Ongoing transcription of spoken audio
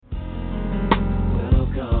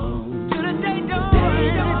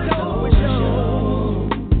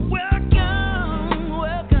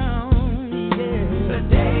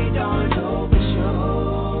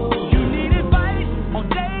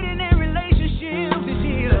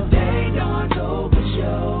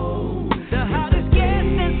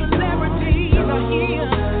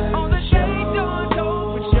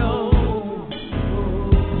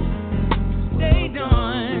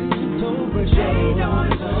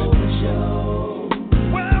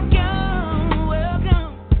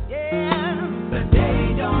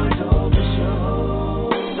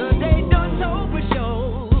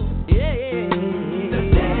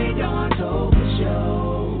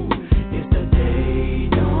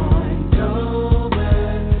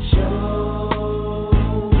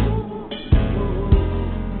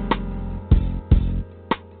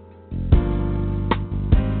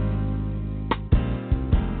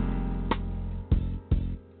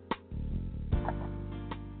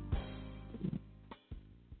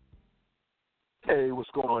Hey, what's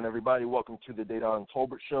going on, everybody? Welcome to the Dedan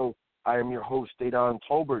Tolbert Show. I am your host, Dedan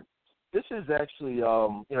Tolbert. This is actually,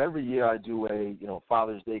 every year I do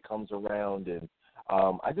Father's Day comes around, and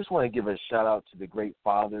I just want to give a shout out to the great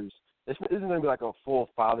fathers. This isn't going to be like a full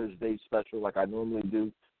Father's Day special like I normally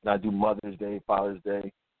do. And I do Mother's Day, Father's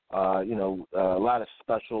Day, a lot of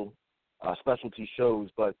specialty shows.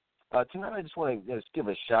 But tonight I just want to give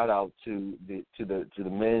a shout out to the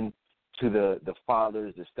men, to the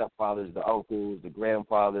fathers, the stepfathers, the uncles, the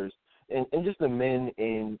grandfathers, and just the men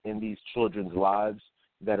in these children's lives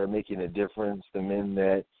that are making a difference, the men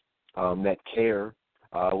that care.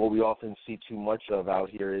 What we often see too much of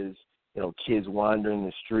out here is, kids wandering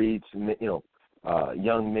the streets,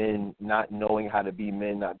 young men not knowing how to be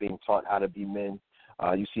men, not being taught how to be men.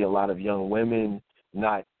 You see a lot of young women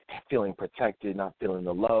not feeling protected, not feeling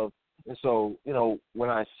the love. And so, when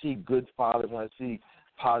I see good fathers, when I see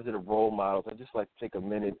positive role models, I just like to take a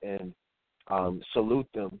minute and salute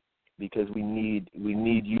them, because we need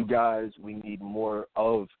you guys. We need more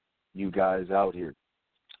of you guys out here.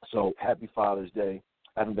 So happy Father's Day.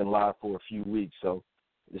 I haven't been live for a few weeks, so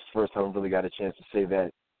this is the first time I've really got a chance to say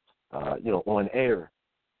that, on air.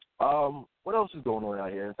 What else is going on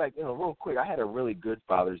out here? In fact, real quick, I had a really good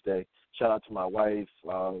Father's Day. Shout out to my wife,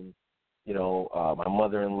 my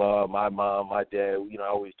mother-in-law, my mom, my dad. I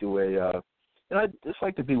always do I just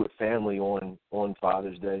like to be with family on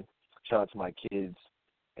Father's Day. Shout out to my kids.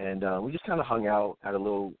 And we just kind of hung out, had a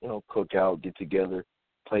little, cookout, get together,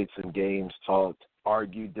 played some games, talked,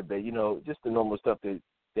 argued, debate, just the normal stuff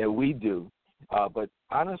that we do. But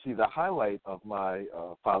honestly, the highlight of my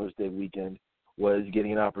Father's Day weekend was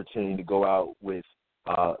getting an opportunity to go out with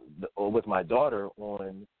my daughter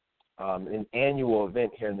on an annual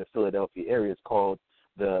event here in the Philadelphia area. It's called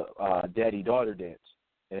the Daddy-Daughter Dance,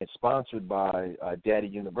 and it's sponsored by Daddy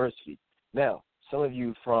University. Now, some of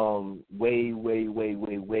you from way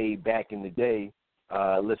back in the day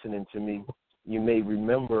listening to me, you may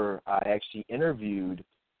remember I actually interviewed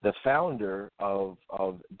the founder of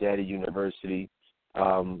Daddy University,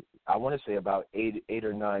 I want to say about eight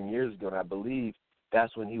or 9 years ago, and I believe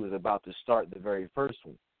that's when he was about to start the very first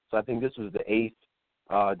one. So I think this was the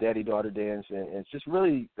 8th Daddy-Daughter Dance, and it's just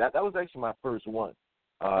really, that was actually my first one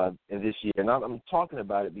in this year. And I'm talking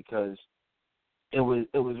about it because it was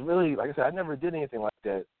really, like I said, I never did anything like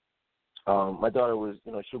that. My daughter was,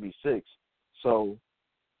 she'll be 6. So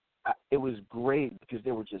it was great because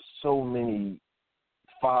there were just so many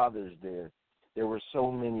fathers there. There were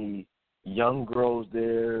so many young girls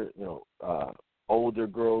there, older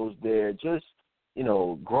girls there, just,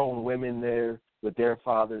 grown women there with their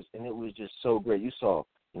fathers, and it was just so great. You saw,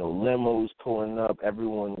 limos pulling up.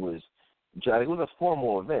 Everyone was, it was a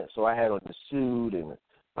formal event. So I had on the suit, and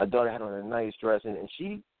my daughter had on a nice dress, and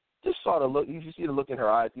she just saw the look. You see the look in her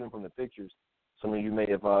eyes, even from the pictures some of you may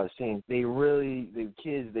have seen. The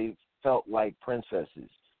kids, they felt like princesses.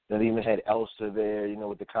 They even had Elsa there,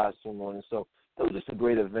 with the costume on. And so it was just a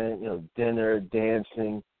great event, dinner,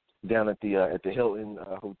 dancing down at the Hilton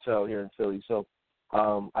Hotel here in Philly. So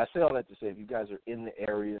I say all that to say, if you guys are in the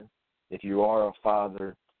area, if you are a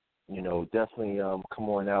father, definitely come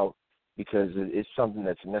on out, because it's something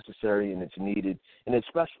that's necessary and it's needed and it's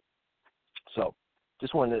special. So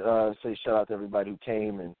just wanted to say shout out to everybody who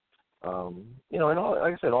came, and, and all,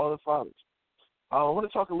 like I said, all the fathers. I want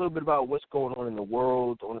to talk a little bit about what's going on in the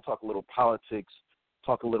world. I want to talk a little politics,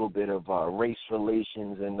 talk a little bit of race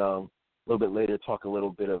relations, and a little bit later talk a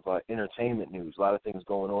little bit of entertainment news. A lot of things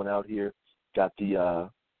going on out here. Got the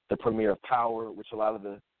premiere of Power, which a lot of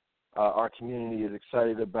our community is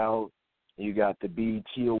excited about. You got the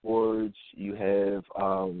BET Awards. You have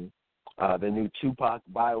the new Tupac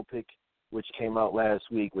biopic, which came out last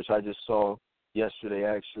week, which I just saw yesterday,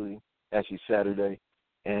 actually Saturday.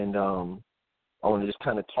 And I want to just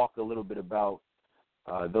kind of talk a little bit about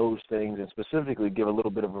those things, and specifically give a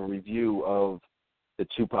little bit of a review of the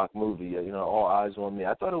Tupac movie, All Eyes on Me.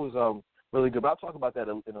 I thought it was really good, but I'll talk about that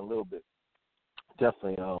in a little bit.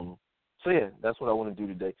 Definitely. So, yeah, that's what I want to do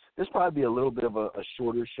today. This will probably be a little bit of a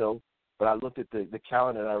shorter show, but I looked at the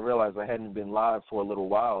calendar and I realized I hadn't been live for a little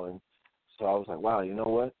while, and so I was like, wow, you know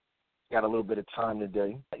what? Got a little bit of time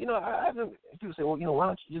today. I haven't, people say, well, why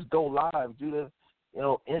don't you just go live, do the,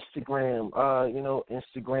 Instagram,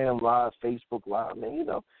 Instagram Live, Facebook Live. Man,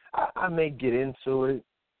 I may get into it.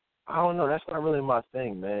 I don't know. That's not really my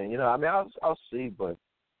thing, man. I'll see, but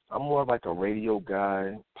I'm more of like a radio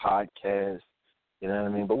guy, podcast. You know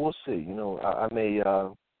what I mean? But we'll see. I may,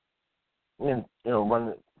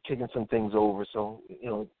 run, kicking some things over. So,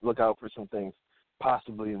 look out for some things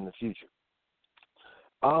possibly in the future.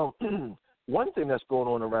 One thing that's going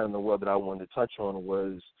on around the world that I wanted to touch on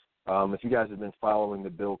was If you guys have been following the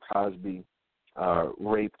Bill Cosby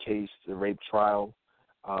rape case, the rape trial,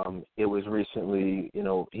 it was recently,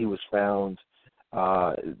 he was found,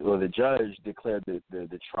 or the judge declared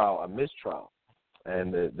the trial a mistrial,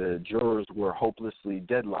 and the jurors were hopelessly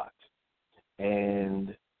deadlocked.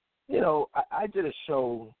 And, I did a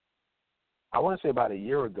show, I want to say about a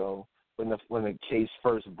year ago, when the case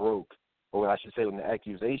first broke, or I should say when the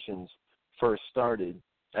accusations first started.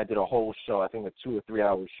 I did a whole show, I think a 2 or 3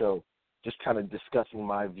 hour show, just kind of discussing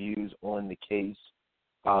my views on the case.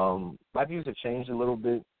 My views have changed a little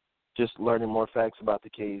bit, just learning more facts about the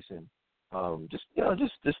case, and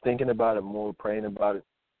just thinking about it more, praying about it.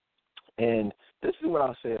 And this is what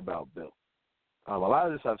I'll say about Bill. A lot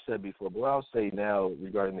of this I've said before, but what I'll say now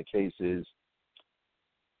regarding the case is,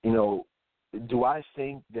 do I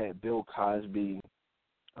think that Bill Cosby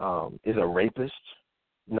is a rapist?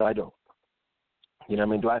 No, I don't.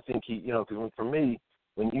 Do I think he, because for me,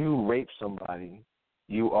 when you rape somebody,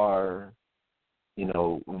 you are,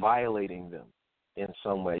 violating them in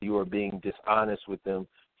some way. You are being dishonest with them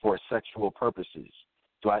for sexual purposes.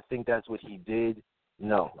 Do I think that's what he did?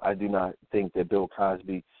 No, I do not think that Bill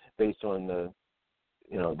Cosby, based on the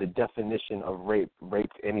definition of rape,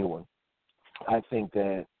 raped anyone. I think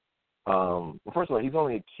that, first of all, he's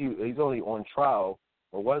only on trial,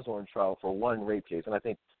 or was on trial for one rape case, and I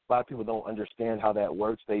think a lot of people don't understand how that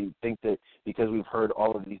works. They think that because we've heard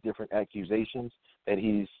all of these different accusations that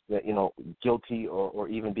he's guilty or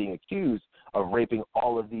even being accused of raping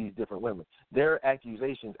all of these different women. Their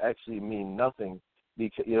accusations actually mean nothing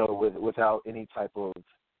because, without any type of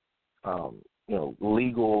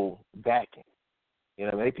legal backing.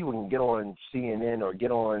 Many people can get on CNN or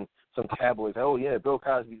get on some tabloids. Oh yeah, Bill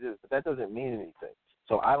Cosby did this, but that doesn't mean anything.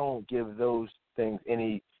 So I don't give those things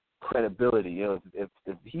any credibility. If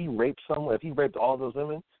he raped someone, if he raped all those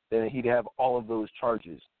women, then he'd have all of those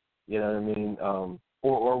charges. You know what I mean?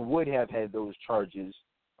 Or would have had those charges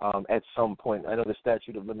at some point. I know the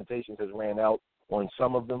statute of limitations has ran out on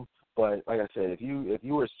some of them, but like I said, if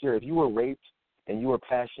you were serious, if you were raped and you were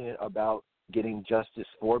passionate about getting justice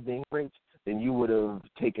for being raped, then you would have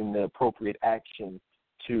taken the appropriate action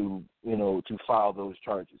to file those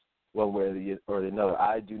charges one way or another.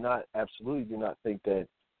 I absolutely do not think that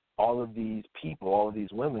all of these people, all of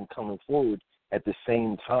these women coming forward at the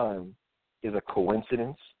same time is a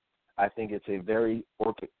coincidence. I think it's a very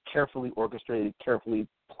carefully orchestrated, carefully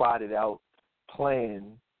plotted out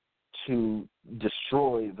plan to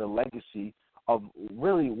destroy the legacy of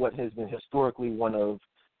really what has been historically one of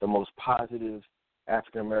the most positive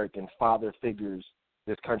African-American father figures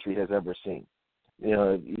this country has ever seen.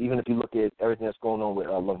 Even if you look at everything that's going on with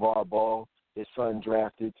LeVar Ball, his son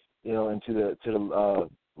drafted, into the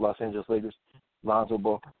Los Angeles Lakers, Lonzo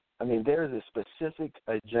Ball. I mean, there's a specific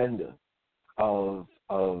agenda of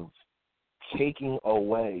taking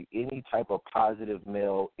away any type of positive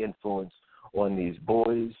male influence on these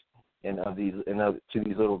boys and to these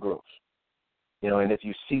little girls. And if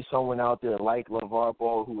you see someone out there like LeVar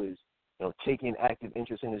Ball who is, taking active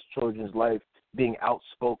interest in his children's life, being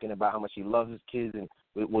outspoken about how much he loves his kids and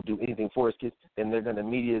will do anything for his kids, then the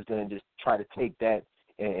media is going to just try to take that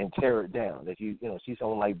and tear it down. If you see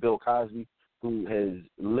someone like Bill Cosby, who has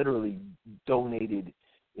literally donated,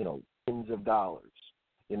 tens of dollars,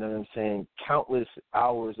 countless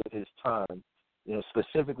hours of his time,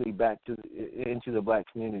 specifically back into the black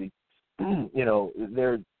community,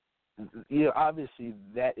 obviously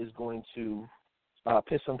that is going to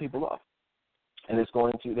piss some people off. And they're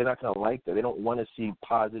not going to like that. They don't want to see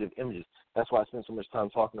positive images. That's why I spend so much time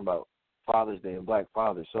talking about Father's Day and black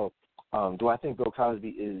fathers. So do I think Bill Cosby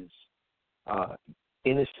is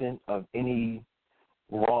innocent of any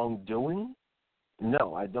wrongdoing?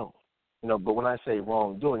 No, I don't. But when I say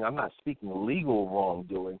wrongdoing, I'm not speaking legal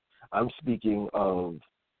wrongdoing. I'm speaking of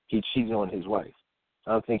he cheated on his wife.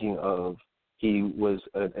 I'm thinking of he was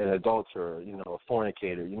an adulterer, a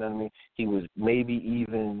fornicator. You know what I mean? He was maybe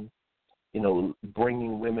even,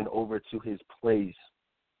 bringing women over to his place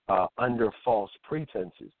under false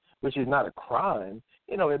pretenses, which is not a crime.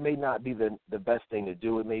 It may not be the best thing to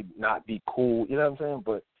do. It may not be cool. You know what I'm saying?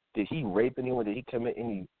 But did he rape anyone? Did he commit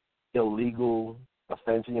any illegal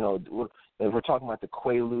offense? If we're talking about the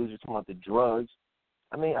Quaaludes, we're talking about the drugs.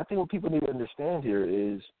 I mean, I think what people need to understand here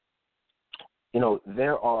is,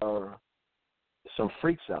 there are some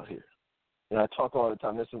freaks out here. I talk all the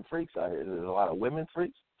time. There's some freaks out here. There's a lot of women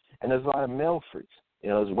freaks, and there's a lot of male freaks.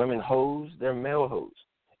 There's women hoes, they're male hoes.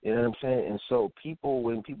 You know what I'm saying? And so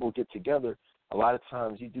when people get together, a lot of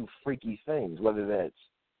times you do freaky things, whether that's,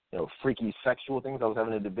 freaky sexual things. I was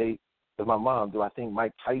having a debate with my mom. Do I think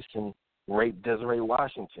Mike Tyson raped Desiree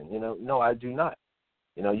Washington? No, I do not.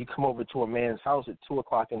 You know, you come over to a man's house at 2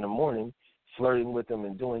 o'clock in the morning, flirting with him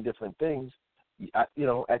and doing different things. You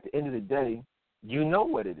know, at the end of the day, you know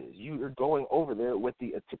what it is. You are going over there with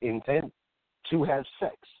the intent to have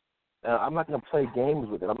sex. I'm not going to play games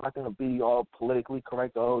with it. I'm not going to be all politically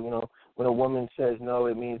correct. Oh, you know, when a woman says no,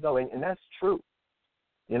 it means no, and that's true.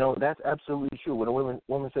 You know, that's absolutely true. When a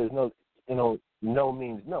woman says no, you know, no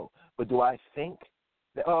means no. But do I think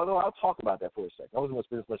that? Oh no, I'll talk about that for a second. I wasn't going to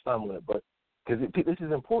spend this much time on it, but because this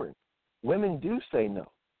is important. Women do say no,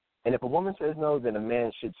 and if a woman says no, then a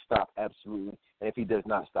man should stop absolutely. And if he does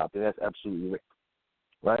not stop, then that's absolutely rape,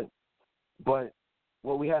 right? But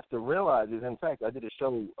what we have to realize is, in fact, I did a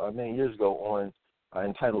show many years ago on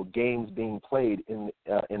entitled "Games Being Played in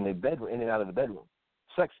the Bedroom, in and out of the bedroom,"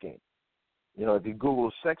 sex games. You know, if you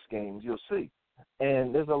Google sex games, you'll see,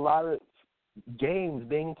 and there's a lot of games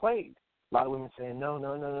being played. A lot of women saying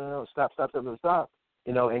no, stop.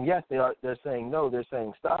 You know, and yes, they're saying no, they're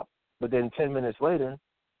saying stop, but then 10 minutes later,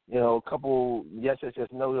 you know, a couple yes,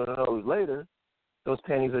 no's later, those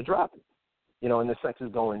panties are dropping, you know, and the sex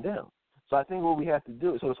is going down. So I think what we have to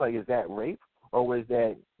do, so it's like, is that rape or was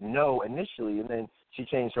that no initially, and then she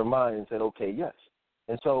changed her mind and said, okay, yes.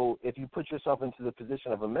 And so if you put yourself into the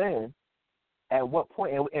position of a man, at what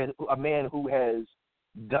point, and a man who has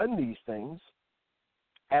done these things,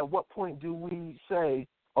 at what point do we say,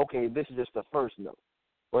 okay, this is just the first no,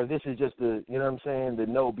 or this is just the, you know what I'm saying, the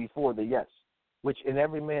no before the yes, which, and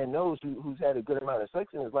every man knows who's had a good amount of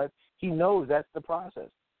sex in his life, he knows that's the process.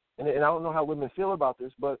 And I don't know how women feel about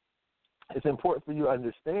this, but it's important for you to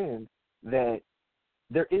understand that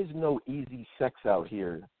there is no easy sex out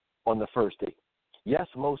here on the first date. Yes,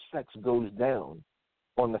 most sex goes down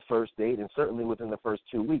on the first date and certainly within the first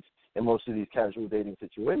 2 weeks in most of these casual dating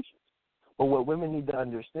situations. But what women need to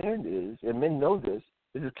understand is, and men know this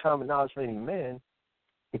is common knowledge for any man,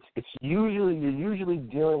 you're usually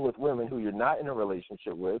dealing with women who you're not in a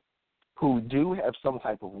relationship with, who do have some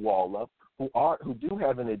type of wall up, who do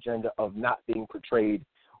have an agenda of not being portrayed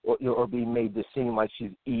or being made to seem like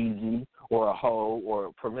she's easy or a hoe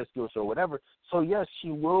or promiscuous or whatever. So, yes, she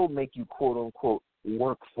will make you, quote, unquote,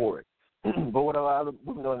 work for it. But what a lot of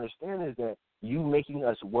women don't understand is that you making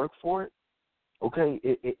us work for it, okay,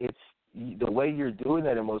 it's the way you're doing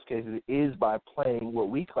that in most cases is by playing what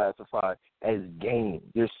we classify as game.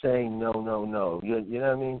 You're saying no. You know what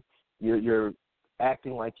I mean? You're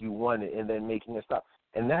acting like you want it and then making it stop.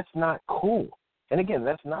 And that's not cool. And, again,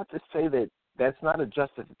 that's not to say that that's not a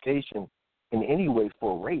justification in any way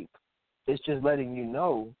for rape. It's just letting you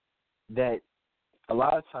know that a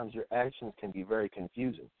lot of times your actions can be very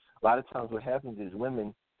confusing. A lot of times what happens is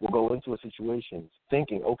women will go into a situation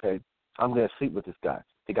thinking, okay, I'm going to sleep with this guy.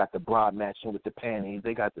 They got the bra matching with the panties.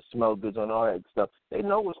 They got the smell goods on, all that stuff. They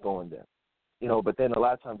know what's going down. You know, but then a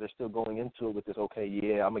lot of times they're still going into it with this, okay,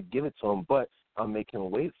 yeah, I'm going to give it to him, but I'm making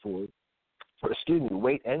him wait for it.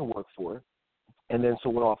 Wait and work for it. And then so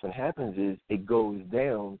what often happens is it goes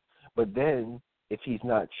down, but then if he's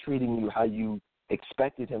not treating you how you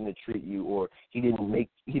expected him to treat you, or he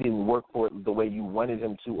didn't work for it the way you wanted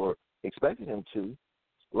him to or expected him to,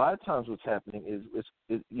 a lot of times what's happening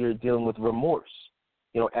is you're dealing with remorse,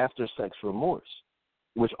 you know, after sex remorse,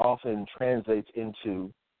 which often translates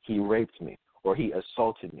into he raped me or he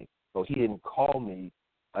assaulted me or he didn't call me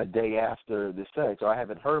a day after the sex, or I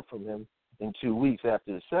haven't heard from him in 2 weeks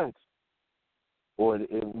after the sex, or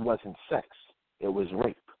it wasn't sex, it was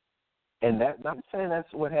rape. And that, not saying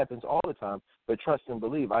that's what happens all the time, but trust and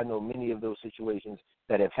believe, I know many of those situations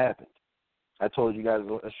that have happened. I told you guys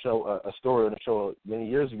a story on a show many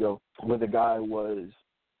years ago where the guy was,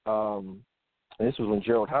 and this was when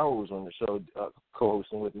Gerald Howard was on the show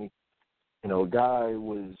co-hosting with me. You know, a guy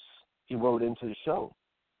he wrote into the show,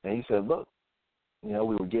 and he said, look, you know,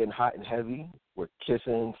 we were getting hot and heavy. We're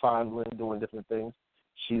kissing, fondling, doing different things.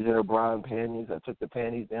 She's in her bra and panties. I took the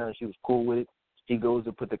panties down. She was cool with it. He goes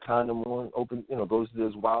to put the condom on, goes to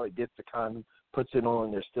his wallet, gets the condom, puts it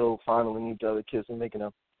on. They're still fondling each other, kissing, making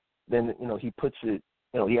up. Then, you know, he puts it,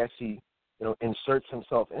 you know, he actually, you know, inserts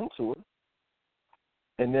himself into her.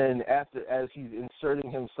 And then as he's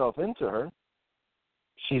inserting himself into her,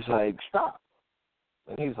 she's like, stop.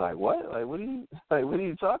 And he's like, what? Like, what are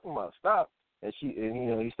you talking about? Stop. And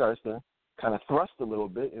he starts to kind of thrust a little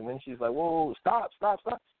bit, and then she's like, whoa, stop. I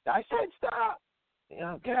said stop. You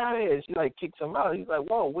know, get out of here. And she like kicks him out. He's like,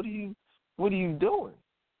 whoa, what are you doing?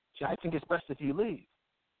 I think it's best if you leave.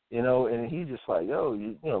 You know, and he's just like, yo,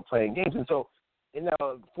 you know, playing games. And so, you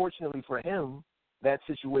know, fortunately for him, that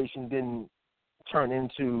situation didn't turn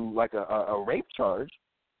into like a rape charge.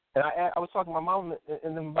 And I was talking to my mom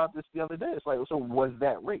and them about this the other day. It's like, so was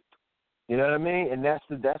that rape? You know what I mean? And that's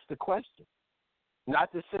the question.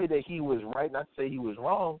 Not to say that he was right, not to say he was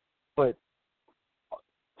wrong, but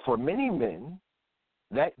for many men,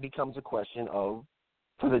 that becomes a question of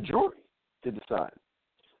for the jury to decide.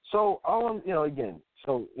 So, again,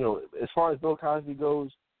 as far as Bill Cosby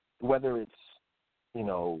goes, whether it's,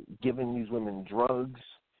 giving these women drugs,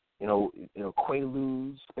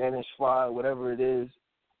 Quaaludes, Spanish Fly, whatever it is,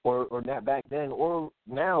 or not back then, or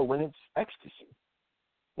now when it's ecstasy.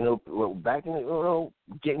 Back in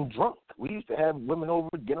getting drunk. We used to have women over,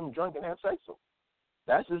 get them drunk, and have sex with them.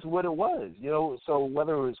 That's just what it was, So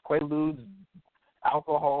whether it was Quaaludes,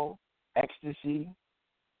 alcohol, ecstasy,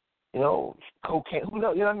 cocaine, who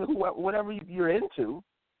knows? Whatever you're into,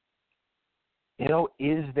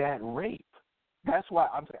 is that rape? That's why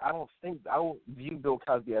I'm saying I don't view Bill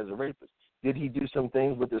Cosby as a rapist. Did he do some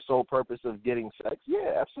things with the sole purpose of getting sex?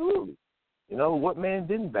 Yeah, absolutely. What man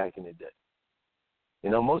didn't back in the day?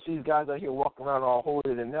 Most of these guys out here walking around all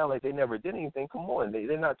holier than now like they never did anything. Come on,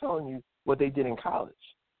 they're not telling you what they did in college.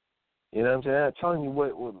 You know what I'm saying? They're not telling you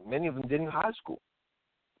what many of them did in high school.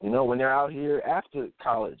 When they're out here after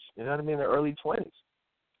college, you know what I mean, in their early 20s.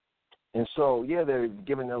 And so, yeah, they're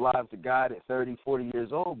giving their lives to God at 30, 40 years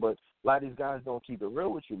old, but a lot of these guys don't keep it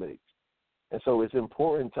real with you, ladies. And so it's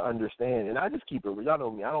important to understand, and I just keep it real. Y'all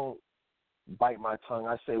know me. I don't bite my tongue.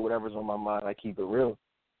 I say whatever's on my mind. I keep it real.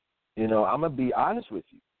 I'm going to be honest with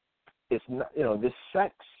you. It's not, this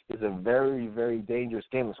sex is a very, very dangerous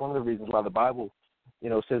game. It's one of the reasons why the Bible,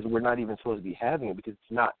 says we're not even supposed to be having it because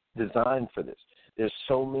it's not designed for this. There's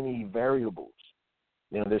so many variables.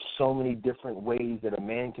 There's so many different ways that a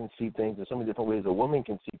man can see things and so many different ways a woman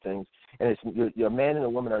can see things. And a man and a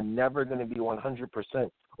woman are never going to be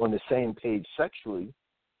 100% on the same page sexually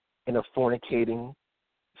in a fornicating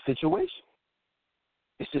situation.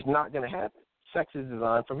 It's just not going to happen. Sex is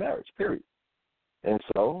designed for marriage, period. And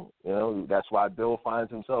so, that's why Bill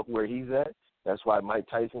finds himself where he's at. That's why Mike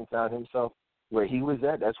Tyson found himself where he was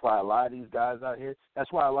at. That's why a lot of these guys out here, that's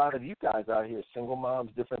why a lot of you guys out here, single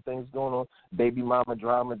moms, different things going on, baby mama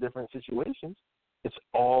drama, different situations, it's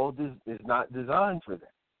not designed for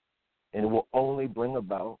that. And it will only bring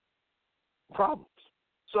about problems.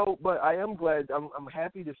 So, but I am glad, I'm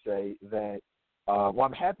happy to say that,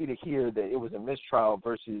 I'm happy to hear that it was a mistrial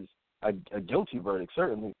versus a guilty verdict,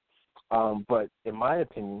 certainly. But in my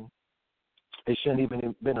opinion, it shouldn't even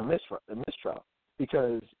have been a mistrial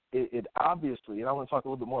because it obviously, and I want to talk a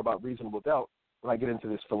little bit more about reasonable doubt when I get into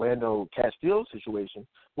this Philando Castille situation.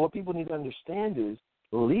 What people need to understand is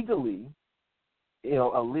legally,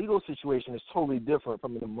 a legal situation is totally different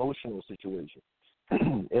from an emotional situation.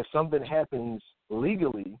 If something happens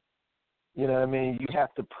legally, you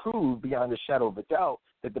have to prove beyond a shadow of a doubt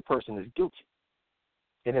that the person is guilty.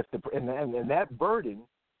 And if and that burden,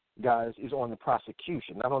 guys, is on the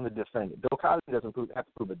prosecution, not on the defendant. Bill Cosby doesn't have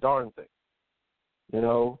to prove a darn thing.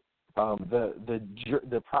 The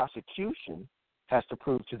prosecution has to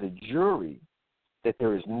prove to the jury that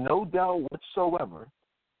there is no doubt whatsoever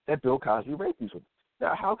that Bill Cosby raped these women.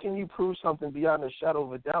 Now, how can you prove something beyond a shadow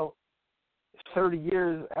of a doubt 30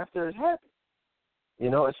 years after it happened?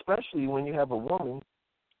 Especially when you have a woman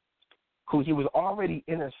who he was already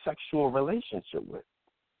in a sexual relationship with.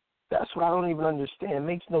 That's what I don't even understand. It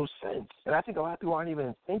makes no sense. And I think a lot of people aren't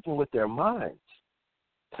even thinking with their minds.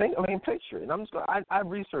 Picture it. And I've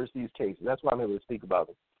researched these cases. That's why I'm able to speak about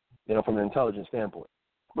them, from an intelligent standpoint.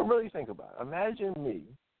 But really think about it. Imagine me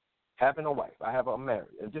having a wife. I'm married.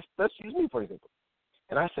 And just let's use me for example.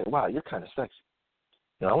 And I say, wow, you're kind of sexy.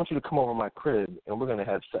 I want you to come over to my crib and we're going to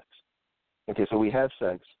have sex. Okay, so we have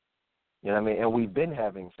sex, and we've been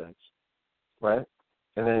having sex, right?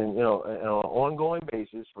 And then, on an ongoing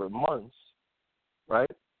basis for months,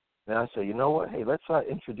 right? And I say, you know what? Hey, let's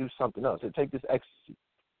introduce something else. So take this ecstasy.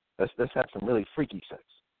 Let's have some really freaky sex.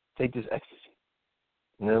 Take this ecstasy.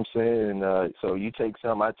 You know what I'm saying? And so you take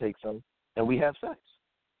some, I take some, and we have sex.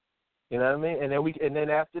 You know what I mean? And then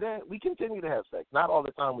after that, we continue to have sex. Not all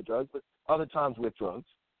the time with drugs, but other times with drugs.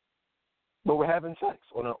 But we're having sex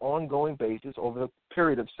on an ongoing basis over a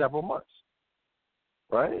period of several months.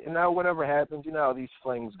 Right? And now whatever happens, how these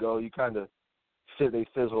flings go, you kind of they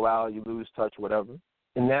fizzle out, you lose touch, whatever.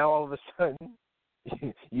 And now all of a sudden,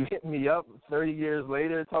 you hit me up 30 years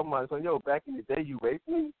later talking about, yo, back in the day you raped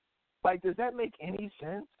me? Like, does that make any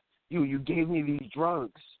sense? You gave me these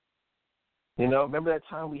drugs. Remember that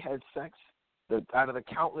time we had sex? Out of the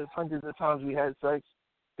countless hundreds of times we had sex,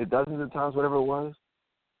 the dozens of times, whatever it was,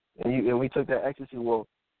 and we took that ecstasy. Well,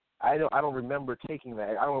 I don't remember taking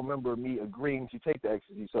that. I don't remember me agreeing to take the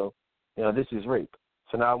ecstasy. So, this is rape.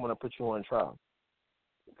 So now I want to put you on trial.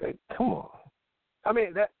 Okay, come on.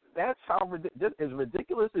 That's how as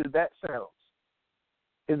ridiculous as that sounds.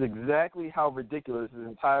 is exactly how ridiculous this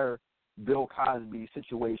entire Bill Cosby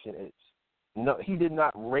situation is. No, he did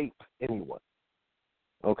not rape anyone.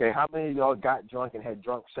 Okay, how many of y'all got drunk and had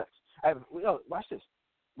drunk sex? Watch this.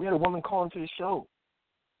 We had a woman call into the show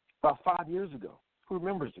about 5 years ago. Who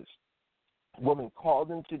remembers this? A woman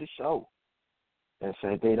called into the show and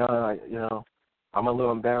said, Dedan, I'm a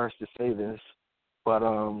little embarrassed to say this, but,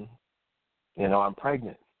 I'm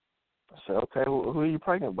pregnant. I said, okay, who are you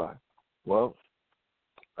pregnant by? Well,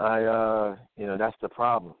 that's the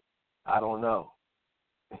problem. I don't know.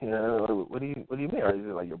 What do you mean? Is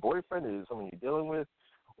it like your boyfriend? Is it someone you're dealing with?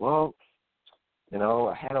 Well,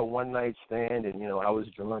 I had a one-night stand, and, I was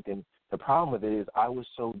drunk, and the problem with it is I was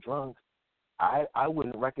so drunk, I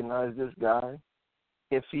wouldn't recognize this guy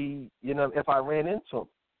if I ran into him.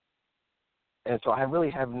 And so I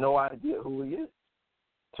really have no idea who he is.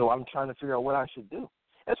 So I'm trying to figure out what I should do.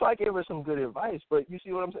 And so I gave her some good advice, but you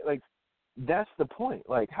see what I'm saying? Like, that's the point.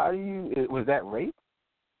 Like, was that rape?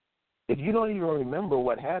 If you don't even remember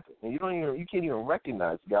what happened, and you can't even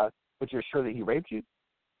recognize the guy, but you're sure that he raped you,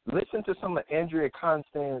 listen to some of Andrea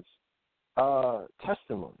Constand's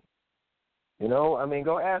testimony.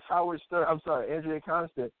 Go ask Howard Stern. I'm sorry, Andrea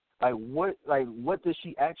Constant. What does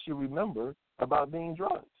she actually remember about being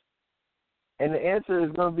drugged? And the answer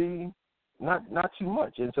is going to be not too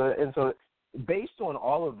much. And so, based on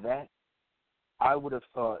all of that, I would have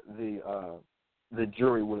thought the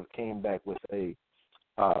jury would have came back with a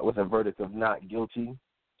verdict of not guilty.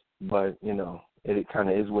 But it kind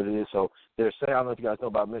of is what it is. So they're saying, I don't know if you guys know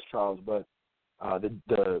about mistrials, but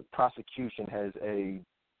the prosecution has a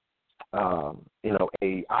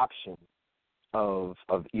option of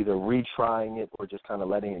either retrying it or just kind of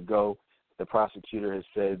letting it go. The prosecutor has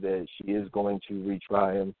said that she is going to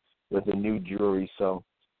retry him with a new jury, so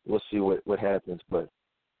we'll see what happens. But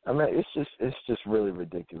it's just really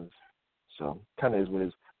ridiculous. So kind of is what it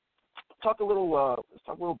is. Let's talk a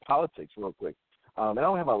little politics real quick. And I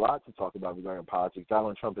don't have a lot to talk about regarding politics.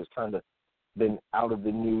 Donald Trump has kind of been out of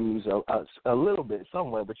the news a little bit,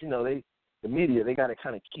 somewhat, but the media, they got to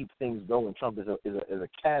kind of keep things going. Trump is a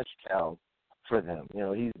cash cow for them.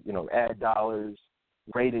 He's ad dollars,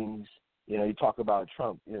 ratings. You talk about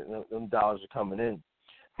Trump, them dollars are coming in.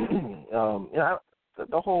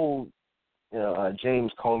 The whole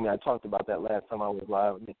James Comey, I talked about that last time I was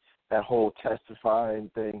live. That whole testifying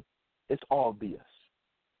thing, it's all BS.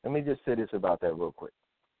 Let me just say this about that real quick.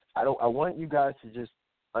 I want you guys to just,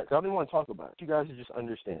 I don't even want to talk about it. You guys to just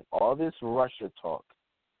understand, all this Russia talk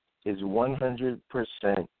is 100%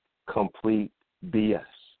 complete BS.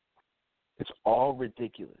 It's all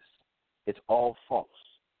ridiculous. It's all false.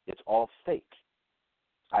 It's all fake.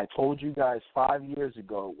 I told you guys 5 years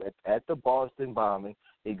ago at the Boston bombing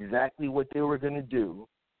exactly what they were going to do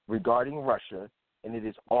regarding Russia, and it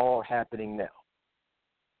is all happening now.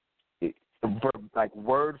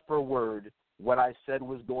 Word for word, what I said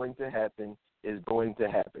was going to happen is going to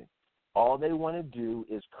happen. All they want to do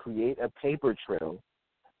is create a paper trail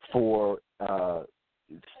for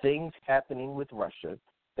things happening with Russia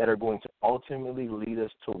that are going to ultimately lead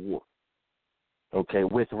us to war,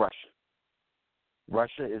 with Russia.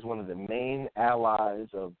 Russia is one of the main allies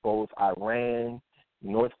of both Iran,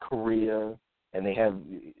 North Korea, and they have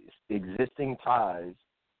existing ties.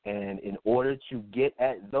 And in order to get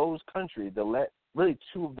at those countries, really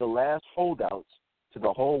two of the last holdouts to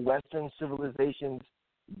the whole Western civilization's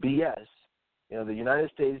BS, the United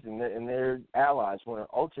States and their allies want to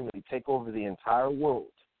ultimately take over the entire world.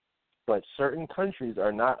 But certain countries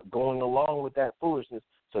are not going along with that foolishness,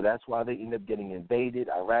 so that's why they end up getting invaded.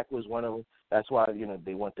 Iraq was one of them. That's why,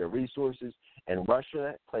 they want their resources. And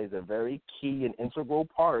Russia plays a very key and integral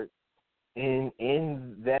part in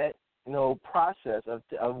that, process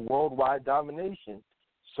of worldwide domination.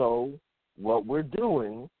 So what we're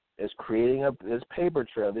doing is creating this paper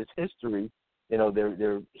trail, this history.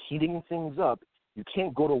 They're heating things up. You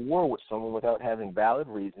can't go to war with someone without having valid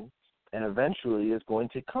reason, and eventually it's going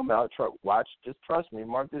to come out. Just trust me,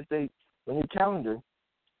 mark this date on your calendar.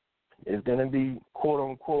 It's going to be,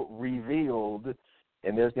 quote-unquote, revealed,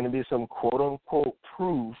 and there's going to be some, quote-unquote,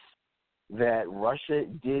 proof that Russia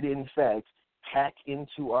did, in fact, hack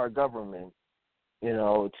into our government,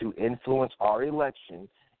 to influence our election,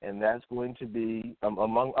 and that's going to be,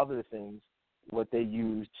 among other things, what they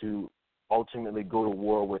use to ultimately go to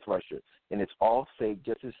war with Russia. And it's all fake,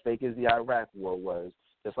 just as fake as the Iraq war was,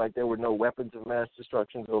 just like there were no weapons of mass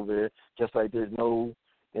destruction over there, just like there's no,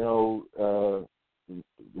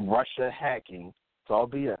 Russia hacking. It's all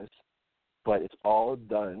BS, but it's all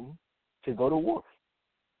done to go to war.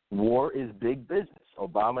 War is big business.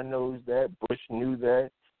 Obama knows that. Bush knew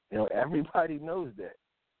that. Everybody knows that.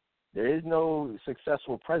 There is no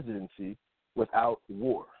successful presidency without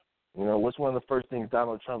war. You know, what's one of the first things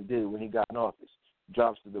Donald Trump did when he got in office?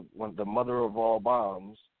 Drops the mother of all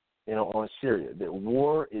bombs, you know, on Syria. That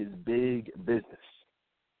war is big business.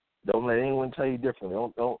 Don't let anyone tell you differently.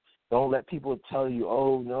 Don't let people tell you,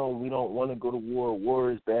 oh no, we don't want to go to war.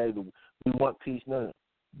 War is bad. We want peace. No.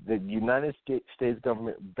 The United States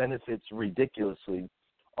government benefits ridiculously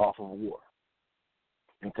off of war.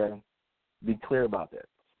 Okay? Be clear about that.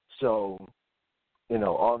 So, you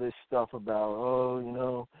know, all this stuff about, oh, you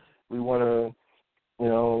know, we want to, you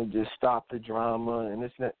know, just stop the drama and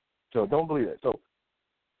this and that. So don't believe that. So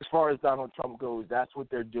as far as Donald Trump goes, that's what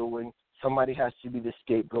they're doing. Somebody has to be the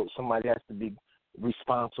scapegoat. Somebody has to be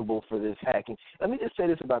responsible for this hacking. Let me just say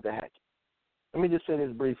this about the hacking. Let me just say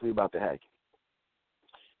this briefly about the hacking.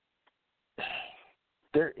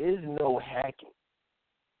 There is no hacking.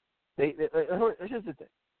 Here's the thing.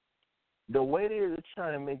 The way they're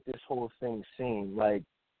trying to make this whole thing seem like,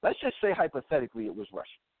 let's just say hypothetically it was Russia.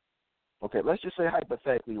 Okay, let's just say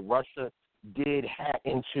hypothetically Russia did hack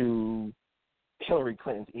into Hillary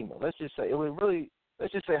Clinton's email. Let's just say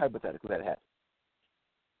let's just say hypothetically that happened.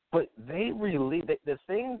 But they released the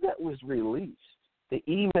things that was released, the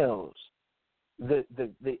emails, the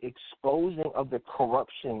exposing of the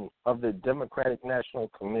corruption of the Democratic National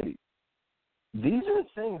Committee. These are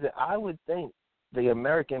things that I would think the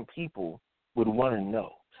American people would want to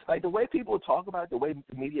know. Like the way people talk about it, the way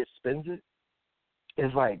the media spins it,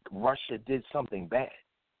 is like Russia did something bad.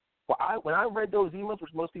 Well, when I read those emails,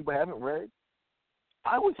 which most people haven't read,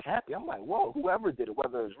 I was happy. I'm like, whoa, whoever did it,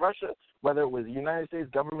 whether it was Russia, whether it was the United States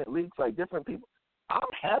government leaks, like different people, I'm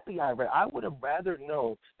happy I read. I would have rather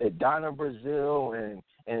known that Donna Brazile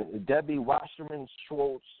and Debbie Wasserman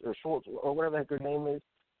Schultz or whatever the heck her name is,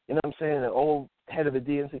 you know what I'm saying, the old head of the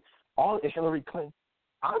DNC, all Hillary Clinton.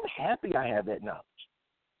 I'm happy I have that knowledge.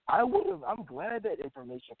 I'm glad that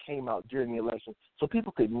information came out during the election so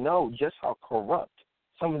people could know just how corrupt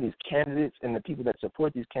some of these candidates and the people that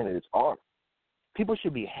support these candidates are. People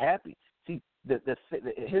should be happy. See,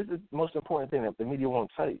 here's the most important thing that the media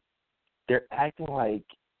won't tell you. They're acting like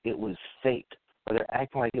it was fake, or they're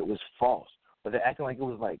acting like it was false, or they're acting like it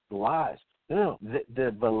was like lies. No,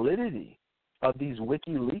 the validity of these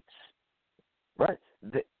WikiLeaks, right,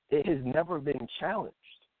 it has never been challenged.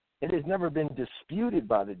 It has never been disputed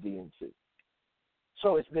by the DNC.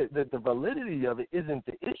 So it's the validity of it isn't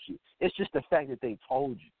the issue. It's just the fact that they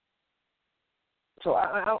told you. So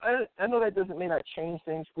I know that may not change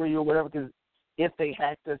things for you or whatever, because if they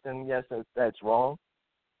hacked us, then yes, that's wrong.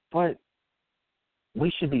 But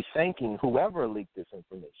we should be thanking whoever leaked this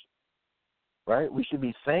information, right? We should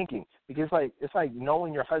be thanking, because it's like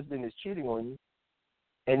knowing your husband is cheating on you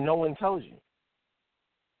and no one tells you.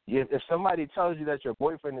 If somebody tells you that your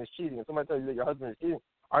boyfriend is cheating, if somebody tells you that your husband is cheating,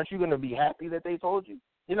 aren't you going to be happy that they told you?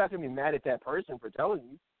 You're not going to be mad at that person for telling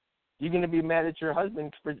you. You're going to be mad at your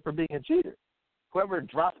husband for being a cheater. Whoever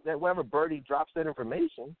birdie drops that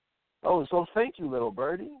information, oh, so thank you, little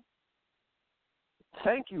birdie.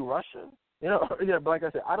 Thank you, Russia. You know, but like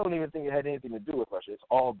I said, I don't even think it had anything to do with Russia. It's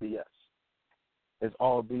all BS. It's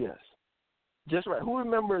all BS. Just right. Who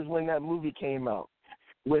remembers when that movie came out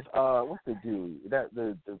with what's the dude?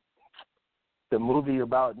 The movie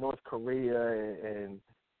about North Korea and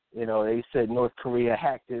you know, they said North Korea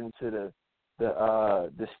hacked into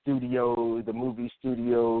the studio, the movie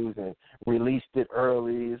studios, and released it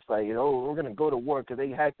early. It's like, we're going to go to war because they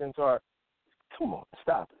hacked into our. Come on,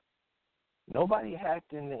 stop it. Nobody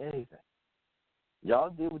hacked into anything.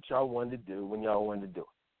 Y'all did what y'all wanted to do when y'all wanted to do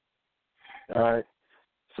it. All right?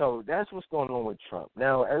 So that's what's going on with Trump.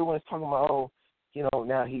 Now, everyone's talking about,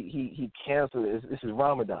 now he canceled it. This is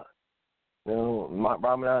Ramadan.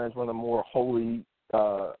 Ramadan is one of the more holy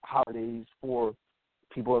holidays for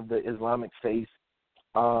people of the Islamic faith.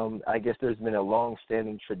 I guess there's been a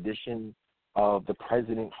long-standing tradition of the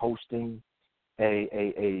president hosting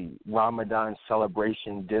a Ramadan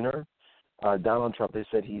celebration dinner. Donald Trump has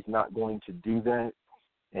said he's not going to do that,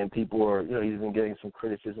 and people are, he's been getting some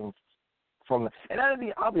criticism from that. And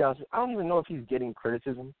I'll be honest, I don't even know if he's getting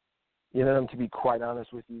criticism, to be quite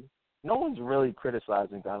honest with you. No one's really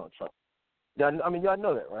criticizing Donald Trump. Y'all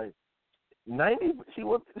know that, right? Let me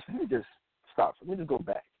just stop. Let me just go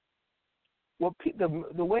back. Well,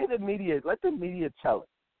 the way the media, let the media tell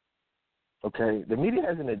it. Okay? The media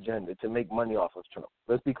has an agenda to make money off of Trump.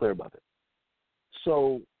 Let's be clear about that.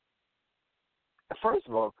 So, first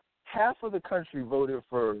of all, half of the country voted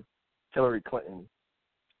for Hillary Clinton.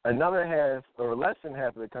 Another half, or less than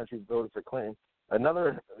half of the country voted for Clinton.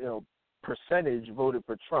 Another, percentage voted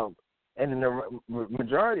for Trump. And in the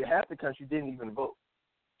majority, half the country didn't even vote.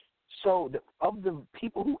 So of the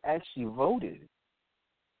people who actually voted,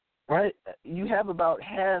 right, you have about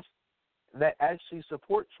half that actually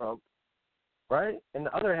support Trump, right, and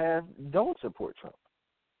the other half don't support Trump.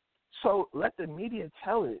 So let the media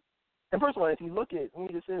tell it. And first of all, if you look at, let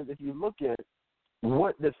me just say this, if you look at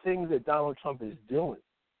what the things that Donald Trump is doing,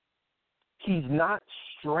 he's not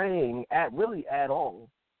straying at all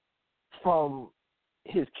from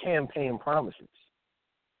his campaign promises.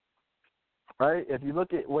 Right? If you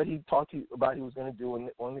look at what he talked to you about he was going to do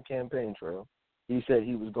on the campaign trail, he said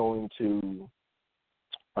he was going to,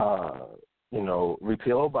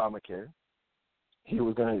 repeal Obamacare. He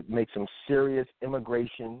was going to make some serious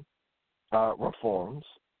immigration reforms,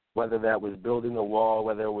 whether that was building a wall,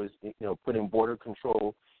 whether it was, putting border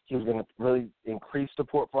control. He was going to really increase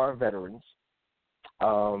support for our veterans.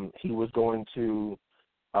 He was going to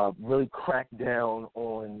really crack down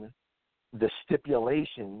on the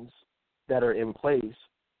stipulations that are in place,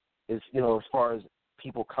 as far as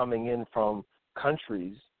people coming in from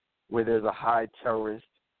countries where there's a high terrorist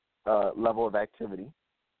level of activity.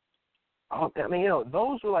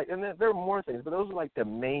 Those were like, and there are more things, but those are like the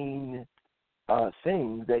main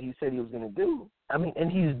things that he said he was going to do.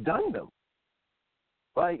 And he's done them.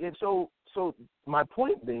 And so my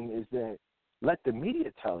point being is that let the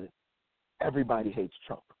media tell it. Everybody hates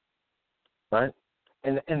Trump, right?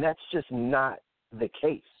 And that's just not the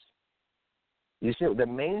case. You see, the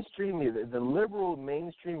mainstream media, the liberal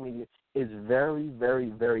mainstream media, is very, very,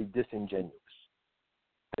 very disingenuous.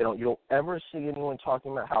 You don't ever see anyone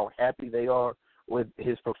talking about how happy they are with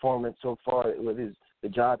his performance so far, with the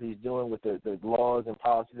job he's doing, with the laws and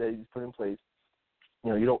policies that he's put in place.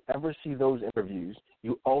 You don't ever see those interviews.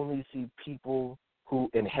 You only see people who,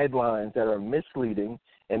 in headlines that are misleading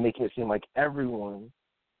and making it seem like everyone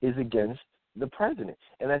is against the president.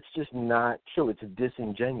 And that's just not true. It's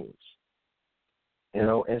disingenuous.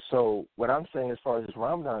 And so what I'm saying as far as this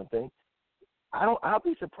Ramadan thing, I'll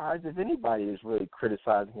be surprised if anybody is really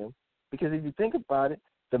criticizing him, because if you think about it,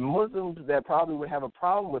 the Muslims that probably would have a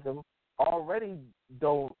problem with him already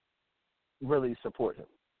don't really support him.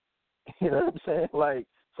 You know what I'm saying?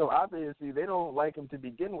 So obviously they don't like him to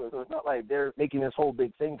begin with. So it's not like they're making this whole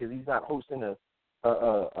big thing because he's not hosting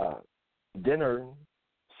a dinner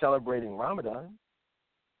celebrating Ramadan.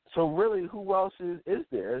 So really, who else is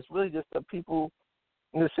there? It's really just the people,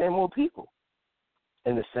 the same old people,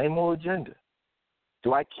 and the same old agenda.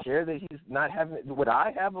 Do I care that he's not having it? Would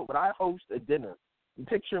I host a dinner?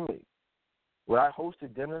 Picture me. Would I host a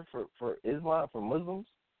dinner for Islam, for Muslims?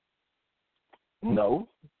 No.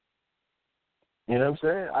 You know what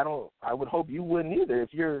I'm saying? I would hope you wouldn't either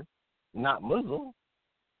if you're not Muslim.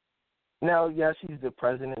 Now, yes, he's the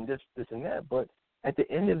president and this and that, but at the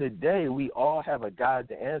end of the day, we all have a God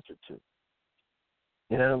to answer to.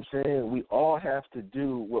 You know what I'm saying? We all have to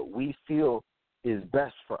do what we feel is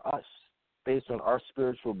best for us based on our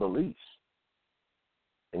spiritual beliefs.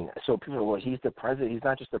 And so people are, well, he's the president. He's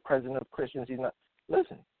not just the president of Christians. He's not.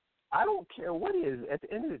 Listen, I don't care what he is. At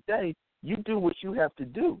the end of the day, you do what you have to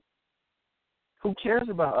do. Who cares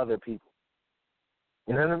about other people?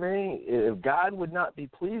 You know what I mean? If God would not be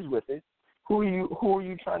pleased with it, who are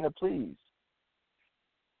you trying to please?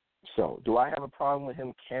 So, do I have a problem with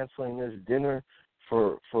him canceling this dinner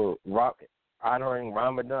for honoring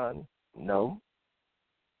Ramadan? No.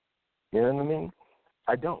 You know what I mean?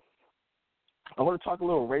 I don't. I want to talk a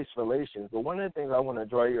little race relations, but one of the things I want to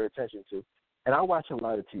draw your attention to, and I watch a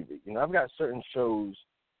lot of TV. I've got certain shows,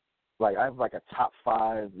 I have a top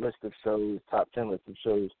 5 list of shows, top 10 list of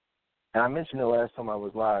shows, and I mentioned the last time I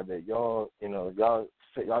was live that y'all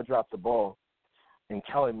dropped the ball in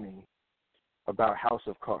telling me about House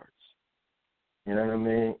of Cards. You know what I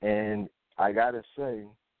mean? And I gotta say,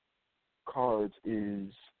 Cards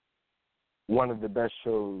is one of the best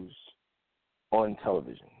shows on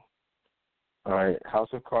television. All right, House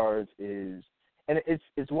of Cards is, and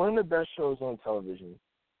it's one of the best shows on television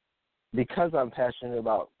because I'm passionate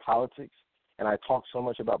about politics and I talk so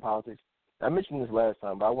much about politics. I mentioned this last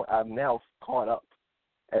time, but I'm now caught up.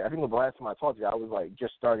 I think the last time I talked to you, I was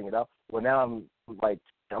just starting it out. Well, now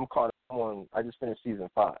I'm caught up I just finished season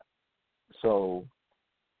 5. So,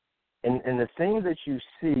 and the things that you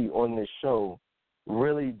see on this show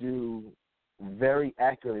really do very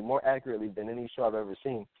accurately, more accurately than any show I've ever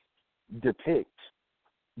seen, depict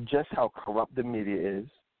just how corrupt the media is,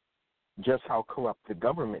 just how corrupt the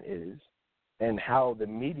government is, and how the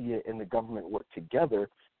media and the government work together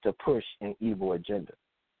to push an evil agenda.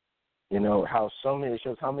 How so many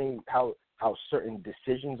shows, how certain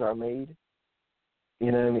decisions are made.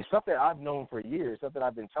 You know what I mean? Stuff that I've known for years, stuff that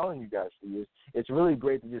I've been telling you guys for years. It's really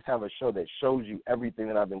great to just have a show that shows you everything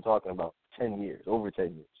that I've been talking about over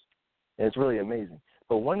 10 years. And it's really amazing.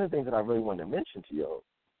 But one of the things that I really wanted to mention to you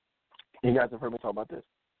guys have heard me talk about this.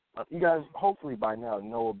 You guys hopefully by now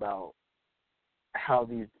know about how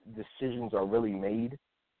these decisions are really made.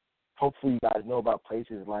 Hopefully you guys know about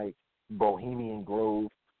places like Bohemian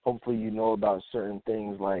Grove. Hopefully you know about certain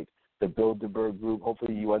things like the Bilderberg Group.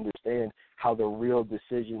 Hopefully you understand how the real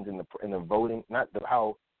decisions in the voting,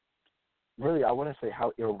 how I want to say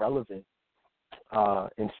how irrelevant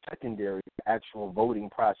and secondary the actual voting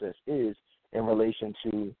process is in relation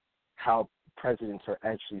to how presidents are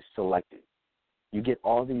actually selected. You get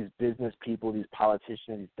all these business people, these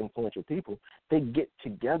politicians, these influential people, they get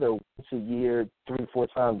together once a year,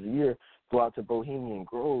 3-4 times a year, go out to Bohemian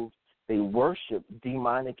Grove. They worship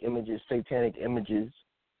demonic images, satanic images.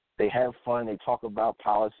 They have fun. They talk about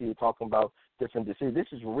policy. They talk about different decisions.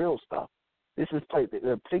 This is real stuff. This is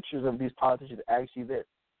the pictures of these politicians actually there.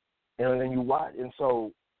 And then you watch. And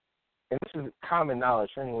this is common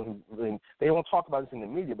knowledge for anyone who really, they don't talk about this in the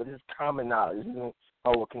media, but this is common knowledge. This isn't,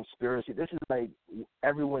 a conspiracy. This is like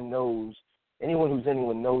everyone knows,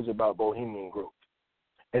 anyone knows about Bohemian Grove.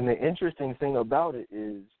 And the interesting thing about it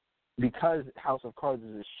is because House of Cards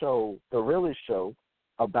is a show, the realest show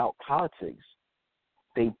about politics,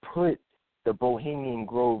 they put the Bohemian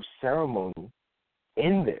Grove ceremony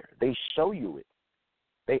in there. They show you it.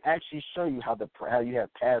 They actually show you how you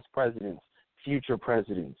have past presidents, future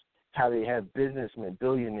presidents, how they have businessmen,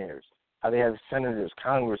 billionaires, how they have senators,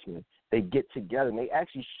 congressmen. They get together, and they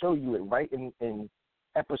actually show you it right in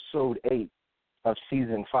episode 8 of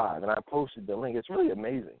season 5. And I posted the link. It's really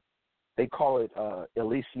amazing. They call it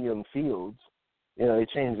Elysium Fields. They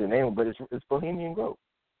changed the name, but it's Bohemian Grove.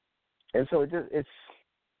 And so it's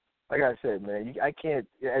like I said, man. I can't.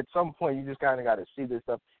 At some point, you just kind of got to see this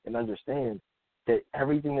stuff and understand that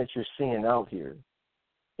everything that you're seeing out here,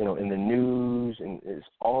 in the news, and it's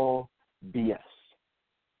all BS.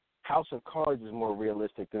 House of Cards is more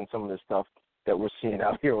realistic than some of the stuff that we're seeing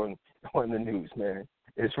out here on the news, man.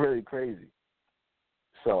 It's really crazy.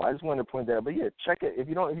 So I just wanted to point that out. But yeah, check it. If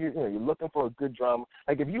you're looking for a good drama,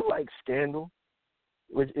 like if you like Scandal,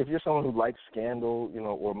 if you're someone who likes Scandal,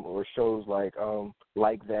 or shows like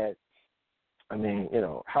that, I mean,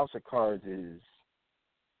 House of Cards is,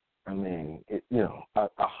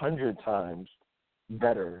 100 times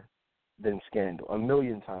better than Scandal,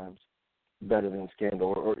 1,000,000 times better than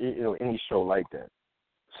Scandal, or any show like that.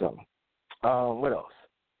 So, what else?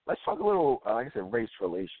 Let's talk a little, like I said, race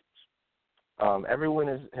relations. Everyone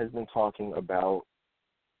has been talking about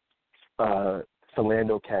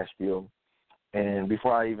Philando, Castille, and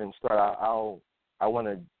before I even start, I want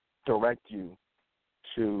to direct you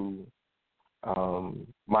to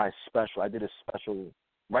my special. I did a special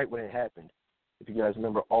right when it happened. If you guys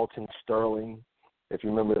remember Alton Sterling, if you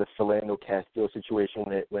remember the Philando Castille situation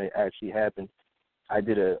when it actually happened, I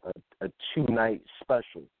did a 2-night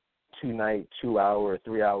special, 2-night, 2-hour,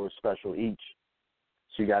 3-hour special each.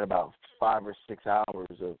 So you got about 5 or 6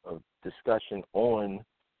 hours of discussion on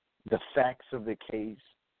the facts of the case,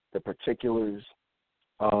 the particulars,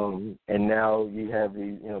 and now you have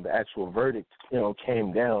the actual verdict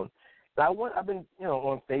came down. I've been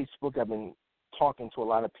on Facebook. I've been talking to a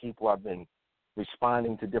lot of people. I've been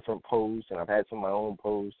responding to different posts, and I've had some of my own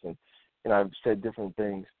posts, and I've said different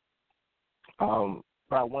things. But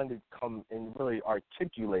I wanted to come and really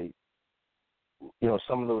articulate,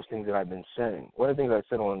 some of those things that I've been saying. One of the things I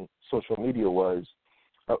said on social media was,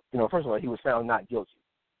 first of all, he was found not guilty.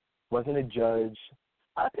 Wasn't a judge.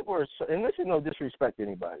 A lot of people are, and this is no disrespect to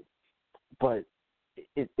anybody, but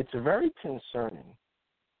it's very concerning.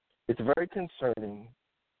 It's very concerning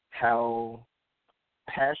how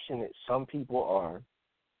passionate some people are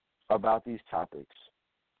about these topics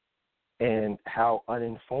and how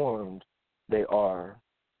uninformed they are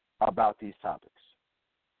about these topics.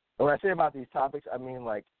 And when I say about these topics, I mean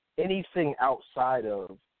like anything outside